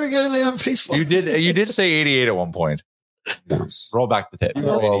 Tyler, are they on pace for? You did say 88 at one point. Yes. Roll back the tape.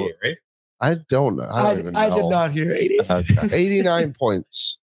 88, right? I don't know. I don't even know. I did not hear 80. 89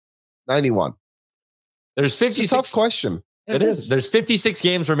 points. 91. There's 56. It's a tough question. It is. There's 56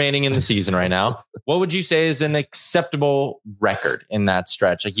 games remaining in the season right now. What would you say is an acceptable record in that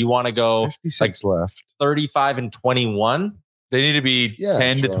stretch? Like you want to go 56 left. 35 and 21? They need to be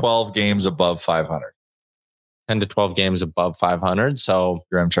 10 to 12 games above 500. 10 to 12 games above 500. So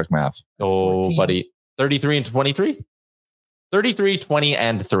Graham check math. Oh, buddy. 33 and 23? 33, 20,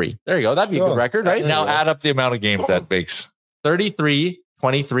 and 3. There you go. That'd be a good record, right? Now add up the amount of games that makes 33,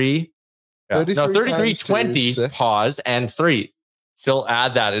 23. Yeah. 33, 20, pause, and 3. Still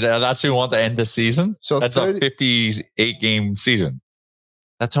add that. That's who you want to end the season. So that's a 58 game season.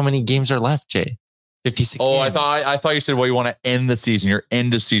 That's how many games are left, Jay. 56. Oh, games. I thought you said, well, you want to end the season, your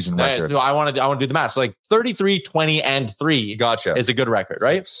end of season record. No, I want to do the math. So like 33, 20, and 3. Gotcha. Is a good record,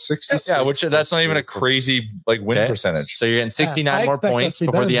 right? 66. Yeah, which that's not even a crazy like win percentage. So you're getting 69 more points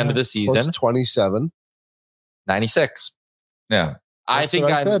before the end of the season. 27. 96. Yeah. I think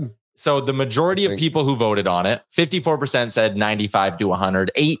so the majority of people who voted on it, 54% said 95 to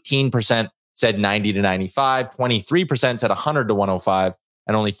 100, 18% said 90 to 95, 23% said 100 to 105,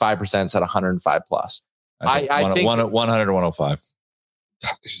 and only 5% said 105 plus. I think 100 to 105.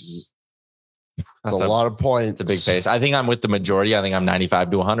 That's a lot of points. It's a big pace. I think I'm with the majority. I think I'm 95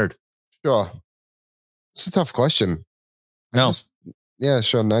 to 100. Sure. It's a tough question. No.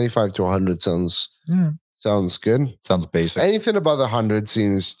 Sure. 95 to 100 sounds good. Sounds basic. Anything above the 100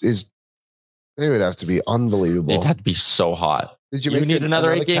 they would have to be unbelievable. It'd have to be so hot. Did you need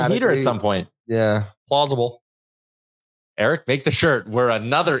another 8-game heater at some point? Yeah. Plausible. Eric, make the shirt. We're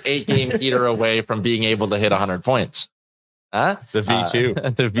another 8-game heater away from being able to hit 100 points. Huh? The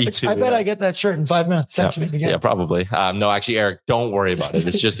V2. The V2. I bet I get that shirt in 5 minutes. Sent to me again. Yeah, probably. No, actually, Eric, don't worry about it.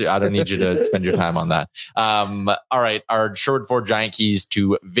 It's just, I don't need you to spend your time on that. All right. Our Sherwood Ford Giant keys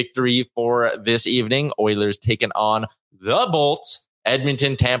to victory for this evening. Oilers taking on the Bolts.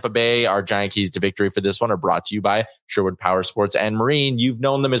 Edmonton, Tampa Bay. Our Giant keys to victory for this one are brought to you by Sherwood Power Sports and Marine. You've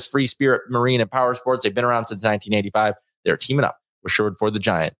known them as Free Spirit Marine and Power Sports. They've been around since 1985. They're teaming up with Sherwood for the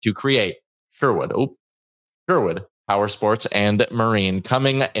Giant to create Sherwood Power Sports and Marine,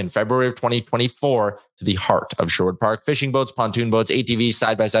 coming in February of 2024 to the heart of Sherwood Park. Fishing boats, pontoon boats, ATVs,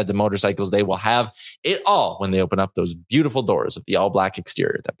 side-by-sides, and motorcycles. They will have it all when they open up those beautiful doors of the all-black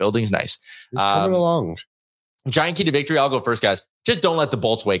exterior. That building's nice. It's coming along. Giant key to victory. I'll go first, guys. Just don't let the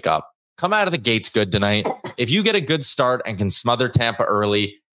Bolts wake up. Come out of the gates good tonight. If you get a good start and can smother Tampa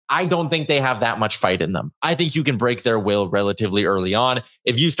early, I don't think they have that much fight in them. I think you can break their will relatively early on.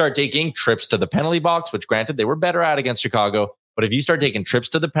 If you start taking trips to the penalty box, which granted they were better at against Chicago, but if you start taking trips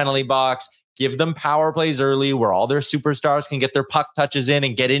to the penalty box, give them power plays early where all their superstars can get their puck touches in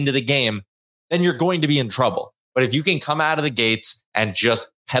and get into the game, then you're going to be in trouble. But if you can come out of the gates and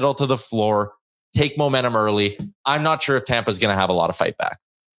just pedal to the floor, take momentum early, I'm not sure if Tampa's going to have a lot of fight back.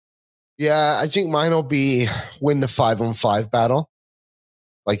 Yeah, I think mine will be win the 5-on-5 battle.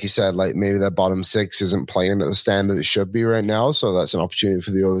 Like you said, like maybe that bottom 6 isn't playing at the standard it should be right now. So that's an opportunity for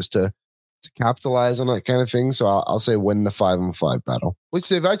the others to capitalize on that kind of thing. So I'll say win the 5-on-5 battle, which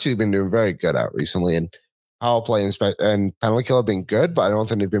they've actually been doing very good at recently. And power play and penalty kill have been good, but I don't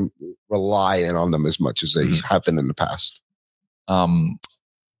think they've been relying on them as much as they have been in the past.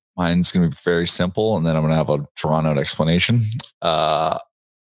 Mine's going to be very simple, and then I'm going to have a drawn out explanation. I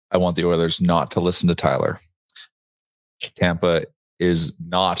want the Oilers not to listen to Tyler. Tampa is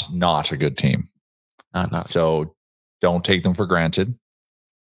not a good team. So don't take them for granted.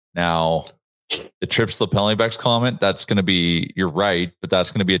 Now, the trips to the penalty box comment, that's going to be, you're right, but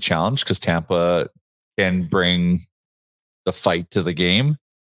that's going to be a challenge because Tampa can bring the fight to the game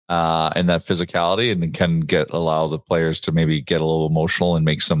and that physicality, and can allow the players to maybe get a little emotional and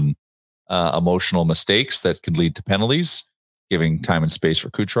make some emotional mistakes that could lead to penalties, giving time and space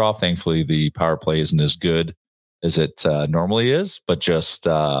for Kucherov. Thankfully, the power play isn't as good as it normally is, but just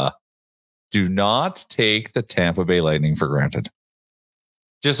do not take the Tampa Bay Lightning for granted.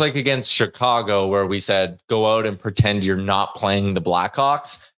 Just like against Chicago, where we said, go out and pretend you're not playing the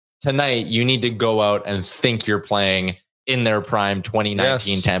Blackhawks. Tonight, you need to go out and think you're playing in their prime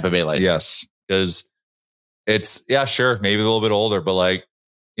 2019 Tampa Bay Lightning. Yes, because it's, sure, maybe a little bit older, but like,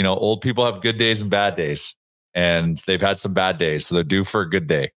 old people have good days and bad days, and they've had some bad days, so they're due for a good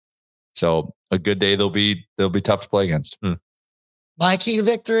day. So a good day, they'll be tough to play against. My key to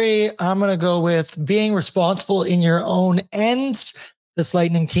victory, I'm going to go with being responsible in your own end. This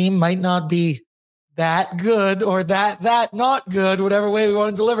Lightning team might not be that good or that not good, whatever way we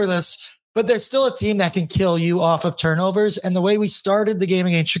want to deliver this, but they're still a team that can kill you off of turnovers. And the way we started the game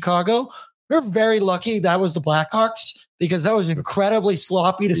against Chicago, we're very lucky that was the Blackhawks, because that was incredibly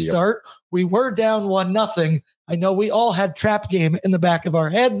sloppy to start. We were down 1-0. I know we all had trap game in the back of our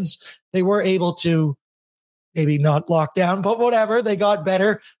heads. They were able to maybe not lock down, but whatever, they got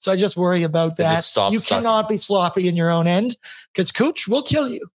better. So I just worry about that. You cannot be sloppy in your own end, because Cooch will kill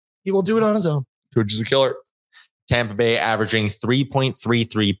you. He will do it on his own. Cooch is a killer. Tampa Bay averaging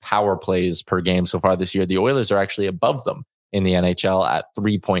 3.33 power plays per game so far this year. The Oilers are actually above them in the NHL at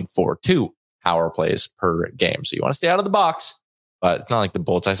 3.42 power plays per game. So you want to stay out of the box. but it's not like the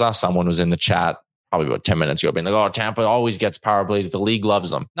Bolts. I saw someone was in the chat probably about 10 minutes ago being like, oh, Tampa always gets power plays. The league loves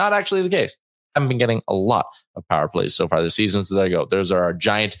them. Not actually the case. Haven't been getting a lot of power plays so far this season. So there you go. Those are our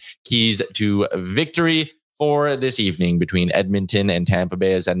giant keys to victory for this evening between Edmonton and Tampa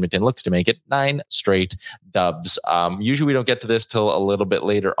Bay, as Edmonton looks to make it 9 straight dubs. Usually we don't get to this till a little bit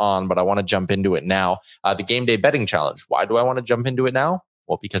later on, but I want to jump into it now. The game day betting challenge. Why do I want to jump into it now?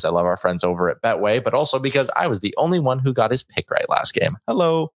 Well, because I love our friends over at Betway, but also because I was the only one who got his pick right last game.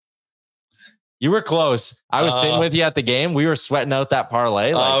 Hello. You were close. I was sitting with you at the game. We were sweating out that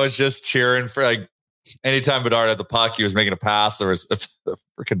parlay. I was just cheering for like anytime Bedard had the puck, he was making a pass. There was the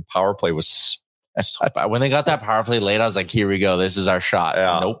freaking power play was so bad. When they got that power play late, I was like, here we go. This is our shot.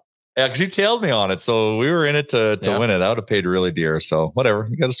 Yeah. Nope. Yeah, because you tailed me on it. So we were in it to win it. I would have paid really dear. So whatever.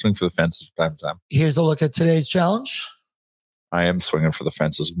 You got to swing for the fences from time to time. Here's a look at today's challenge. I am swinging for the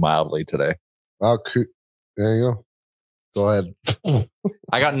fences mildly today. Oh, cool. There you go. Go ahead.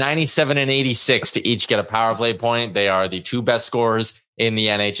 I got 97 and 86 to each get a power play point. They are the 2 best scorers in the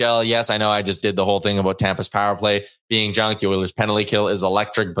NHL. Yes, I know I just did the whole thing about Tampa's power play being junk. The Oilers' penalty kill is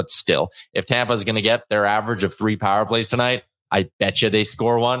electric, but still, if Tampa's going to get their average of 3 power plays tonight, I bet you they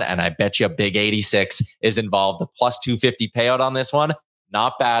score one, and I bet you a big 86 is involved. The plus 250 payout on this one,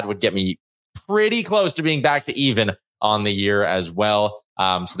 not bad, would get me pretty close to being back to even on the year as well.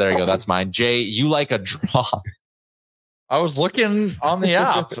 So there you go. That's mine. Jay, you like a draw. I was looking on the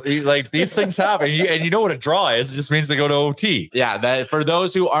app. Like these things happen. And you know what a draw is. It just means they go to OT. Yeah. That, for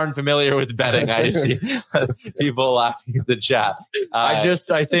those who aren't familiar with betting, I see people laughing in the chat.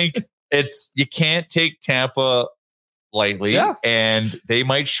 I think you can't take Tampa lightly, and they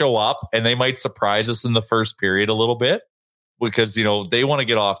might show up and they might surprise us in the first period a little bit because, they want to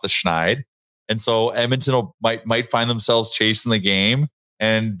get off the schneid. And so Edmonton might find themselves chasing the game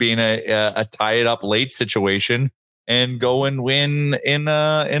and being a tie it up late situation and go and win in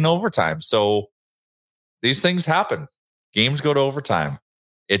overtime. So these things happen. Games go to overtime.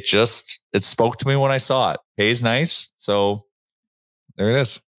 It spoke to me when I saw it. Pays nice. So there it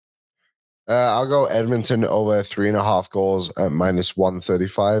is. I'll go Edmonton over 3.5 goals at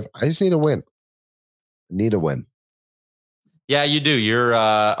 -135. I just need a win. Yeah, you do. You're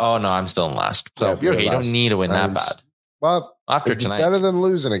I'm still in last. So you're okay. You don't need to win that bad. Well, after tonight, better than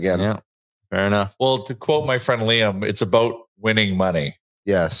losing again. Yeah. Fair enough. Well, to quote my friend Liam, it's about winning money.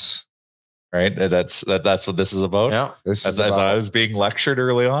 Yes. Right? That's what this is about. Yeah. As I was being lectured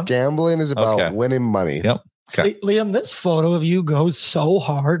early on. Gambling is about winning money. Yep. Okay. Liam, this photo of you goes so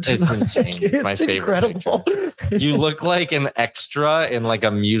hard. It's insane. It's my favorite. Incredible. You look like an extra in like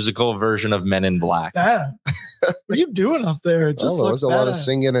a musical version of Men in Black. Yeah. What are you doing up there? It just there was a lot of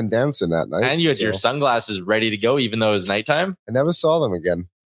singing and dancing that night. And you had your sunglasses ready to go, even though it was nighttime. I never saw them again.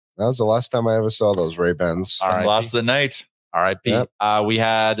 That was the last time I ever saw those Ray-Bans. Sunglasses at night. R.I.P. Yep. We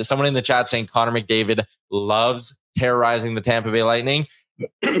had someone in the chat saying Connor McDavid loves terrorizing the Tampa Bay Lightning.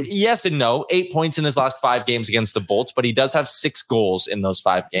 Yes and no. 8 points in his last 5 games against the Bolts, but he does have 6 goals in those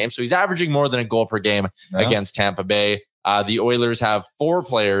 5 games. So he's averaging more than a goal per game against Tampa Bay. The Oilers have 4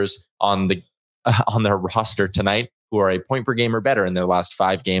 players on their roster tonight who are a point per game or better in their last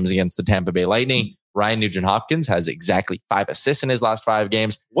 5 games against the Tampa Bay Lightning. Ryan Nugent-Hopkins has exactly 5 assists in his last 5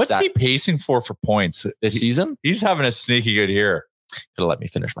 games. What's he pacing for points this season? He's having a sneaky good year. Could have let me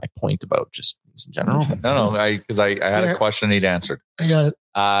finish my point about just in general. No, because I had a question he'd answered. I got it.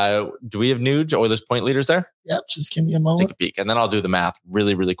 Do we have Nuge, Oilers point leaders there? Yep, just give me a moment. Take a peek, and then I'll do the math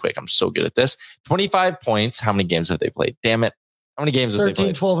really, really quick. I'm so good at this. 25 points. How many games have they played? Damn it. How many games have they played?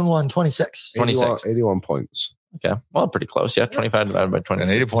 13, 12, and 1, 26. 81 points. Okay. Well, pretty close. Yeah. 25 divided by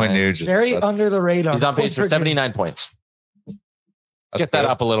 26. An 80-point Nuge. Very under the radar. He's on pace for 79 points. Let's get that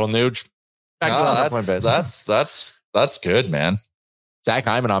up a little, Nuge. That's good, man. Zach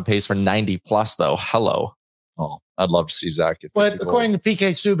Hyman on pace for 90 plus, though. Hello. Oh, I'd love to see Zach get 50 But according to PK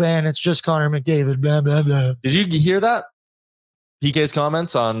Subban, it's just Connor McDavid. Blah, blah, blah. Did you hear that? PK's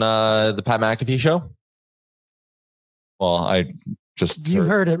comments on the Pat McAfee show? Well, I just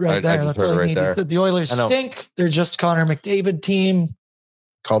heard it right there. That's all you need. The Oilers stink. They're just Connor McDavid team.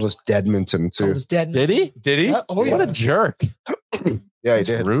 Called us Deadmonton too. Did he? Yeah. Oh, what a jerk. Yeah, he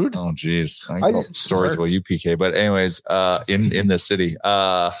did. Rude. Oh, geez. I know stories about you, PK. But anyways, in the city,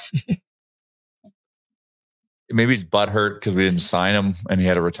 maybe he's butthurt because we didn't sign him and he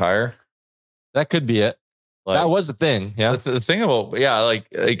had to retire. That could be it. That was the thing. Yeah. The thing about like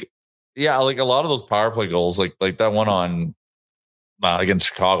a lot of those power play goals, like that one on against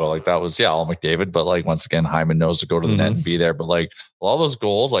Chicago, like that was all McDavid. But like once again, Hyman knows to go to the net and be there. But like a lot of those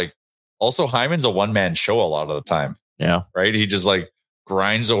goals, like also Hyman's a one-man show a lot of the time. Yeah. Right. He just like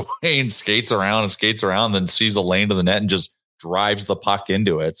grinds away and skates around, then sees a lane to the net and just drives the puck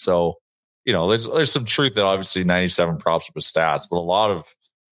into it. So, there's some truth that obviously 97 props up his stats, but a lot of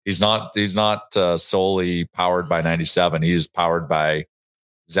he's not solely powered by 97. He's powered by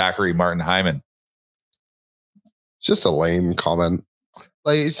Zachary Martin Hyman. It's just a lame comment.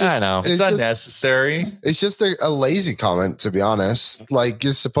 Like, it's just, I know it's unnecessary. It's just a lazy comment, to be honest. Like,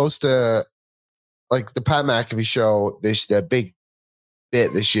 you're supposed to, like, the Pat McAfee show. The big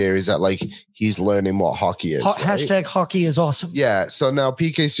bit this year is that, like, he's learning what hockey is. Hashtag hockey is awesome. Yeah. So now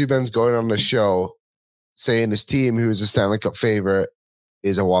PK Subban's going on the show saying his team, who is a Stanley Cup favorite,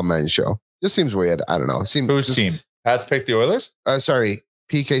 is a one-man show. Just seems weird. I don't know. Whose team? Pat's picked the Oilers? Sorry.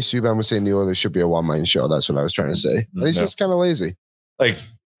 PK Subban was saying the Oilers should be a one-man show. That's what I was trying to say. But he's just kind of lazy. Like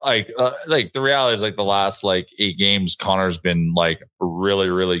the reality is, like, the last 8 games, Connor's been really,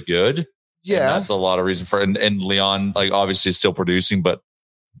 really good. Yeah. And that's a lot of reason for it. And Leon, obviously is still producing, but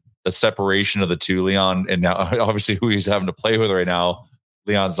the separation of the two, Leon, and now obviously who he's having to play with right now,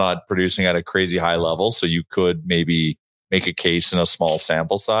 Leon's not producing at a crazy high level. So you could maybe make a case in a small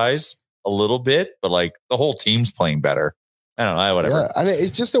sample size a little bit, but the whole team's playing better. I don't know, whatever. Yeah, and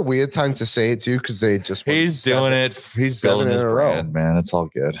it's just a weird time to say it too, because he's doing it. He's building his brand, man. It's all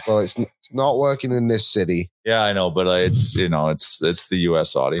good. Well, it's not working in this city. Yeah, I know, but it's it's the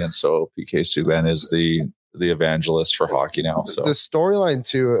U.S. audience. So PK Subban is the evangelist for hockey now. So the storyline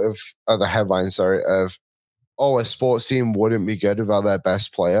too of the headline, of a sports team wouldn't be good without their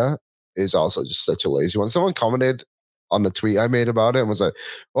best player is also just such a lazy one. Someone commented on the tweet I made about it and was like,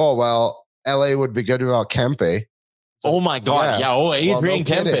 "Oh well, LA would be good without Kempe." Oh my God! Yeah. Oh, Adrian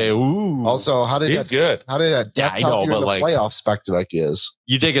Kempe. Ooh. Also, how did he's good? How did that? Yeah, I know, but playoffs back to back years.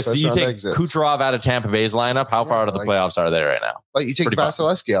 You take Kucherov out of Tampa Bay's lineup. How far out of the playoffs are they right now? Like, you take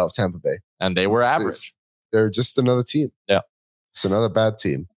Vasilevsky out of Tampa Bay, and they were average. They're just another team. Yeah, it's another bad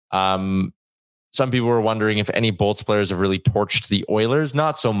team. Some people were wondering if any Bolts players have really torched the Oilers.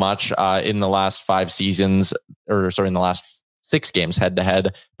 Not so much in the last 5 seasons, in the last 6 games head to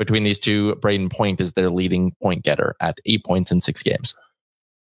head between these two. Braden Point is their leading point getter at 8 points in 6 games.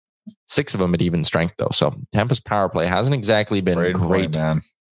 6 of them at even strength, though. So Tampa's power play hasn't exactly been Braden great, Point, man.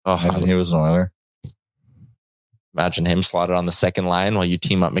 Oh, he was an Oiler. Imagine him slotted on the second line while you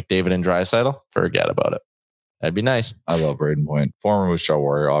team up McDavid and Draisaitl. Forget about it. That'd be nice. I love Braden Point. Former Moose Jaw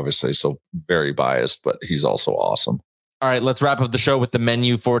Warrior, obviously, so very biased, but he's also awesome. All right, let's wrap up the show with the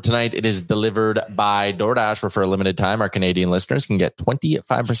menu for tonight. It is delivered by DoorDash, where for a limited time, our Canadian listeners can get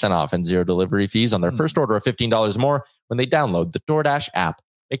 25% off and 0 delivery fees on their first order of $15 more when they download the DoorDash app.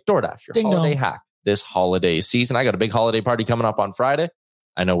 Make DoorDash your holiday hack this holiday season. I got a big holiday party coming up on Friday.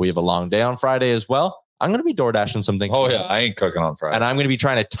 I know we have a long day on Friday as well. I'm going to be DoorDashing some things. Oh, yeah. I ain't cooking on Friday. And I'm going to be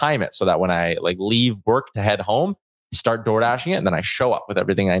trying to time it so that when I leave work to head home, start DoorDashing it, and then I show up with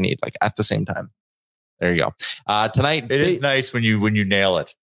everything I need at the same time. There you go. Tonight, it is nice when you nail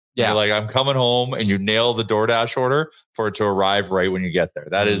it. Yeah. You're like, I'm coming home, and you nail the DoorDash order for it to arrive right when you get there.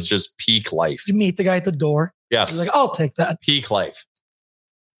 That is just peak life. You meet the guy at the door. Yes. You're like, I'll take that. Peak life.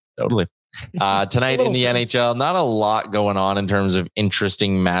 Totally. Tonight in the NHL, not a lot going on in terms of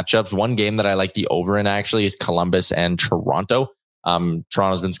interesting matchups. One game that I like the over in actually is Columbus and Toronto.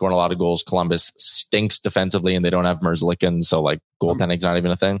 Toronto's been scoring a lot of goals. Columbus stinks defensively, and they don't have Merzlikins, so goaltending's not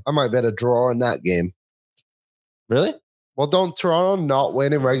even a thing. I might bet a draw in that game. Really? Well, don't Toronto not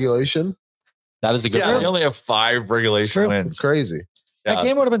win in regulation? That is a good point. They only have 5 regulation wins. It's crazy. Yeah. That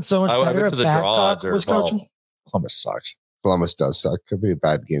game would have been so much better if Babcock was coaching. Columbus sucks. Columbus does suck. Could be a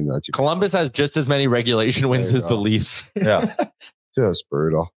bad game. Columbus has just as many regulation wins as the Leafs. Yeah. Just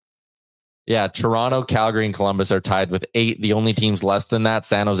brutal. Yeah, Toronto, Calgary, and Columbus are tied with 8. The only teams less than that,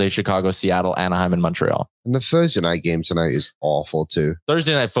 San Jose, Chicago, Seattle, Anaheim, and Montreal. And the Thursday night game tonight is awful too.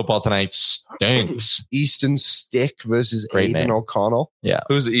 Thursday night football tonight stinks. Easton Stick versus Aiden O'Connell. Yeah.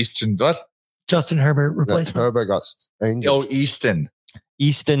 Who's Easton? What? Justin Herbert replacement. Herbert got injured. Oh,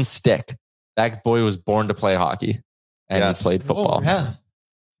 Easton Stick. That boy was born to play hockey. And he played football. Oh, yeah.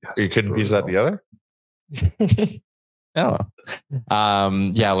 You couldn't piece that together? I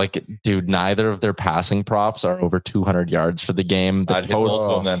don't know. Dude, neither of their passing props are over 200 yards for the game. The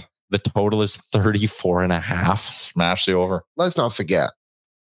total is 34.5. Smash the over. Let's not forget,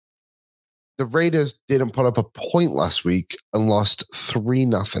 the Raiders didn't put up a point last week and lost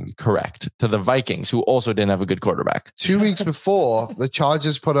 3-0. Correct. To the Vikings, who also didn't have a good quarterback. 2 weeks before, the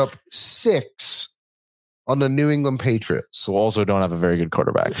Chargers put up 6 on the New England Patriots, who also don't have a very good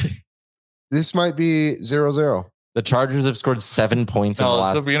quarterback. This might be 0-0. The Chargers have scored 7 points in the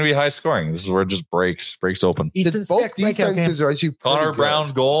last. It's going to be high scoring. This is where it just breaks open. Both defenses are actually Connor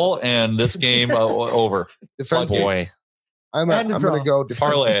Brown goal and this game over. Defensive. Boy, I'm going to go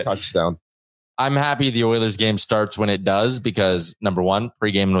defensive touchdown. I'm happy the Oilers game starts when it does because, number one,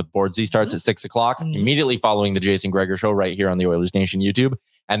 pregame with Bordsy starts at 6 o'clock, immediately following the Jason Gregor Show right here on the Oilers Nation YouTube.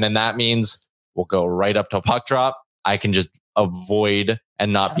 And then that means we'll go right up to puck drop. I can just avoid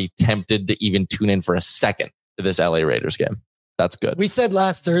and not be tempted to even tune in for a second to this LA Raiders game. That's good. We said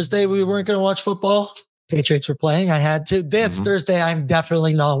last Thursday we weren't going to watch football. Patriots were playing. I had to. This Thursday, I'm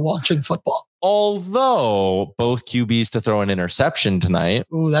definitely not watching football. Although both QBs to throw an interception tonight.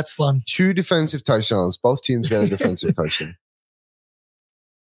 Ooh, that's fun. 2 defensive touchdowns. Both teams get a defensive touchdown.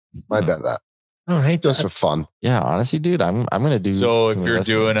 Might bet that. I hate just for fun. Yeah, honestly, dude, I'm gonna do. So if you're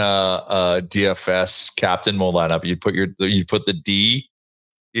doing a DFS captain mode lineup, you'd put the D.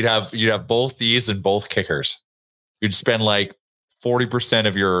 You'd have both D's and both kickers. You'd spend like 40%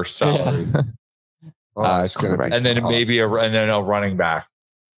 of your salary. Yeah. It's gonna be and then tough. maybe a running back.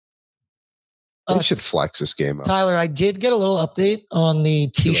 We should flex this game up. Tyler, I did get a little update on the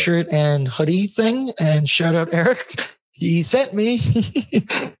t-shirt and hoodie thing, and shout out Eric. He sent me.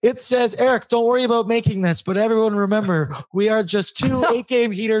 It says, Eric, don't worry about making this, but everyone remember, we are just 2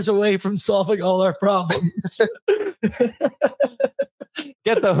 8-game heaters away from solving all our problems.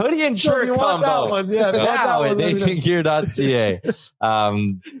 Get the hoodie and shirt combo. That one. Yeah, now at nationgear.ca.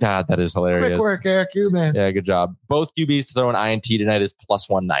 God, that is hilarious. Quick work, Eric. You man. Yeah, good job. Both QBs to throw an INT tonight is plus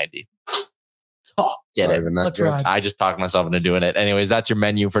 190. Oh, get it. Let's ride. I just talked myself into doing it. Anyways, that's your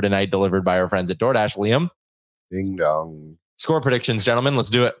menu for tonight, delivered by our friends at DoorDash. Liam. Ding dong. Score predictions, gentlemen. Let's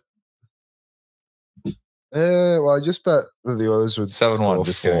do it. Well, I just bet that the Oilers would 7-1.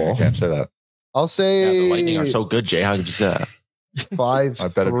 Just kidding. I can't say that. I'll say the Lightning are so good, Jay. How did you say that?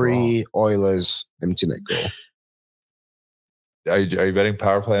 5-3 Oilers empty net goal. Are you betting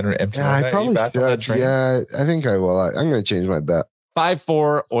power play under empty net? I probably should. Yeah, I think I will. I'm going to change my bet.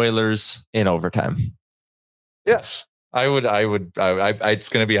 5-4 Oilers in overtime. Yes, I would. It's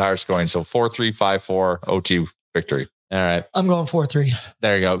going to be higher scoring. So 4-3, 5-4 OT victory. All right. I'm going 4-3.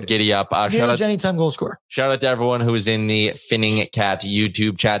 There you go. Giddy up. Shout out anytime goal score. Shout out to everyone who is in the Finning Cat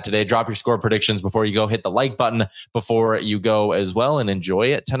YouTube chat today. Drop your score predictions before you go. Hit the like button before you go as well, and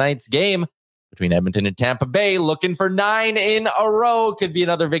enjoy tonight's game between Edmonton and Tampa Bay. Looking for 9 in a row. Could be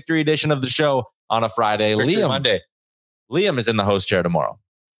another victory edition of the show on a Friday. Liam is in the host chair tomorrow.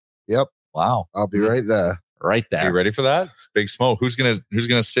 Yep. Wow. I'll be right there. Right there. Are you ready for that? It's big smoke. Who's gonna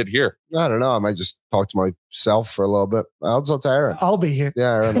sit here? I don't know. I might just talk to myself for a little bit. I'll talk to Aaron. I'll be here.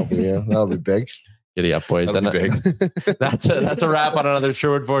 Yeah, Aaron will be here. That'll be big. Giddy up, boys. That'll be big. That's a wrap on another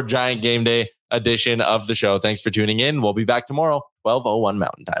Sherwood Ford Giant Game Day edition of the show. Thanks for tuning in. We'll be back tomorrow, 12:01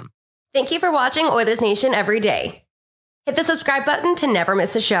 Mountain Time. Thank you for watching Oilers Nation every day. Hit the subscribe button to never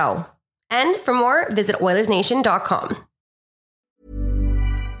miss a show. And for more, visit OilersNation.com.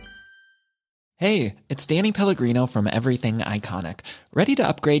 Hey, it's Danny Pellegrino from Everything Iconic. Ready to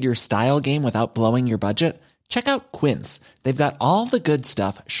upgrade your style game without blowing your budget? Check out Quince. They've got all the good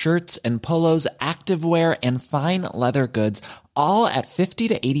stuff, shirts and polos, activewear, and fine leather goods, all at 50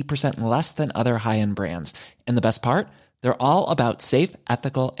 to 80% less than other high-end brands. And the best part? They're all about safe,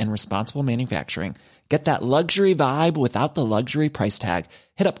 ethical, and responsible manufacturing. Get that luxury vibe without the luxury price tag.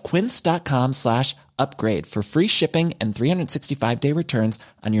 Hit up quince.com/upgrade for free shipping and 365-day returns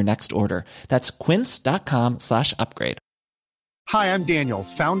on your next order. That's quince.com/upgrade. Hi, I'm Daniel,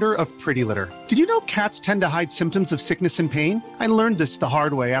 founder of Pretty Litter. Did you know cats tend to hide symptoms of sickness and pain? I learned this the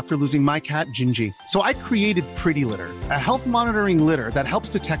hard way after losing my cat, Gingy. So I created Pretty Litter, a health monitoring litter that helps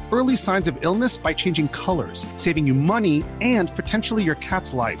detect early signs of illness by changing colors, saving you money and potentially your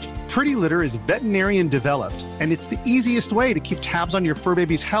cat's life. Pretty Litter is veterinarian developed, and it's the easiest way to keep tabs on your fur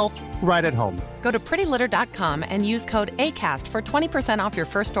baby's health right at home. Go to prettylitter.com and use code ACAST for 20% off your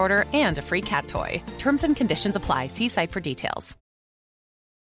first order and a free cat toy. Terms and conditions apply. See site for details.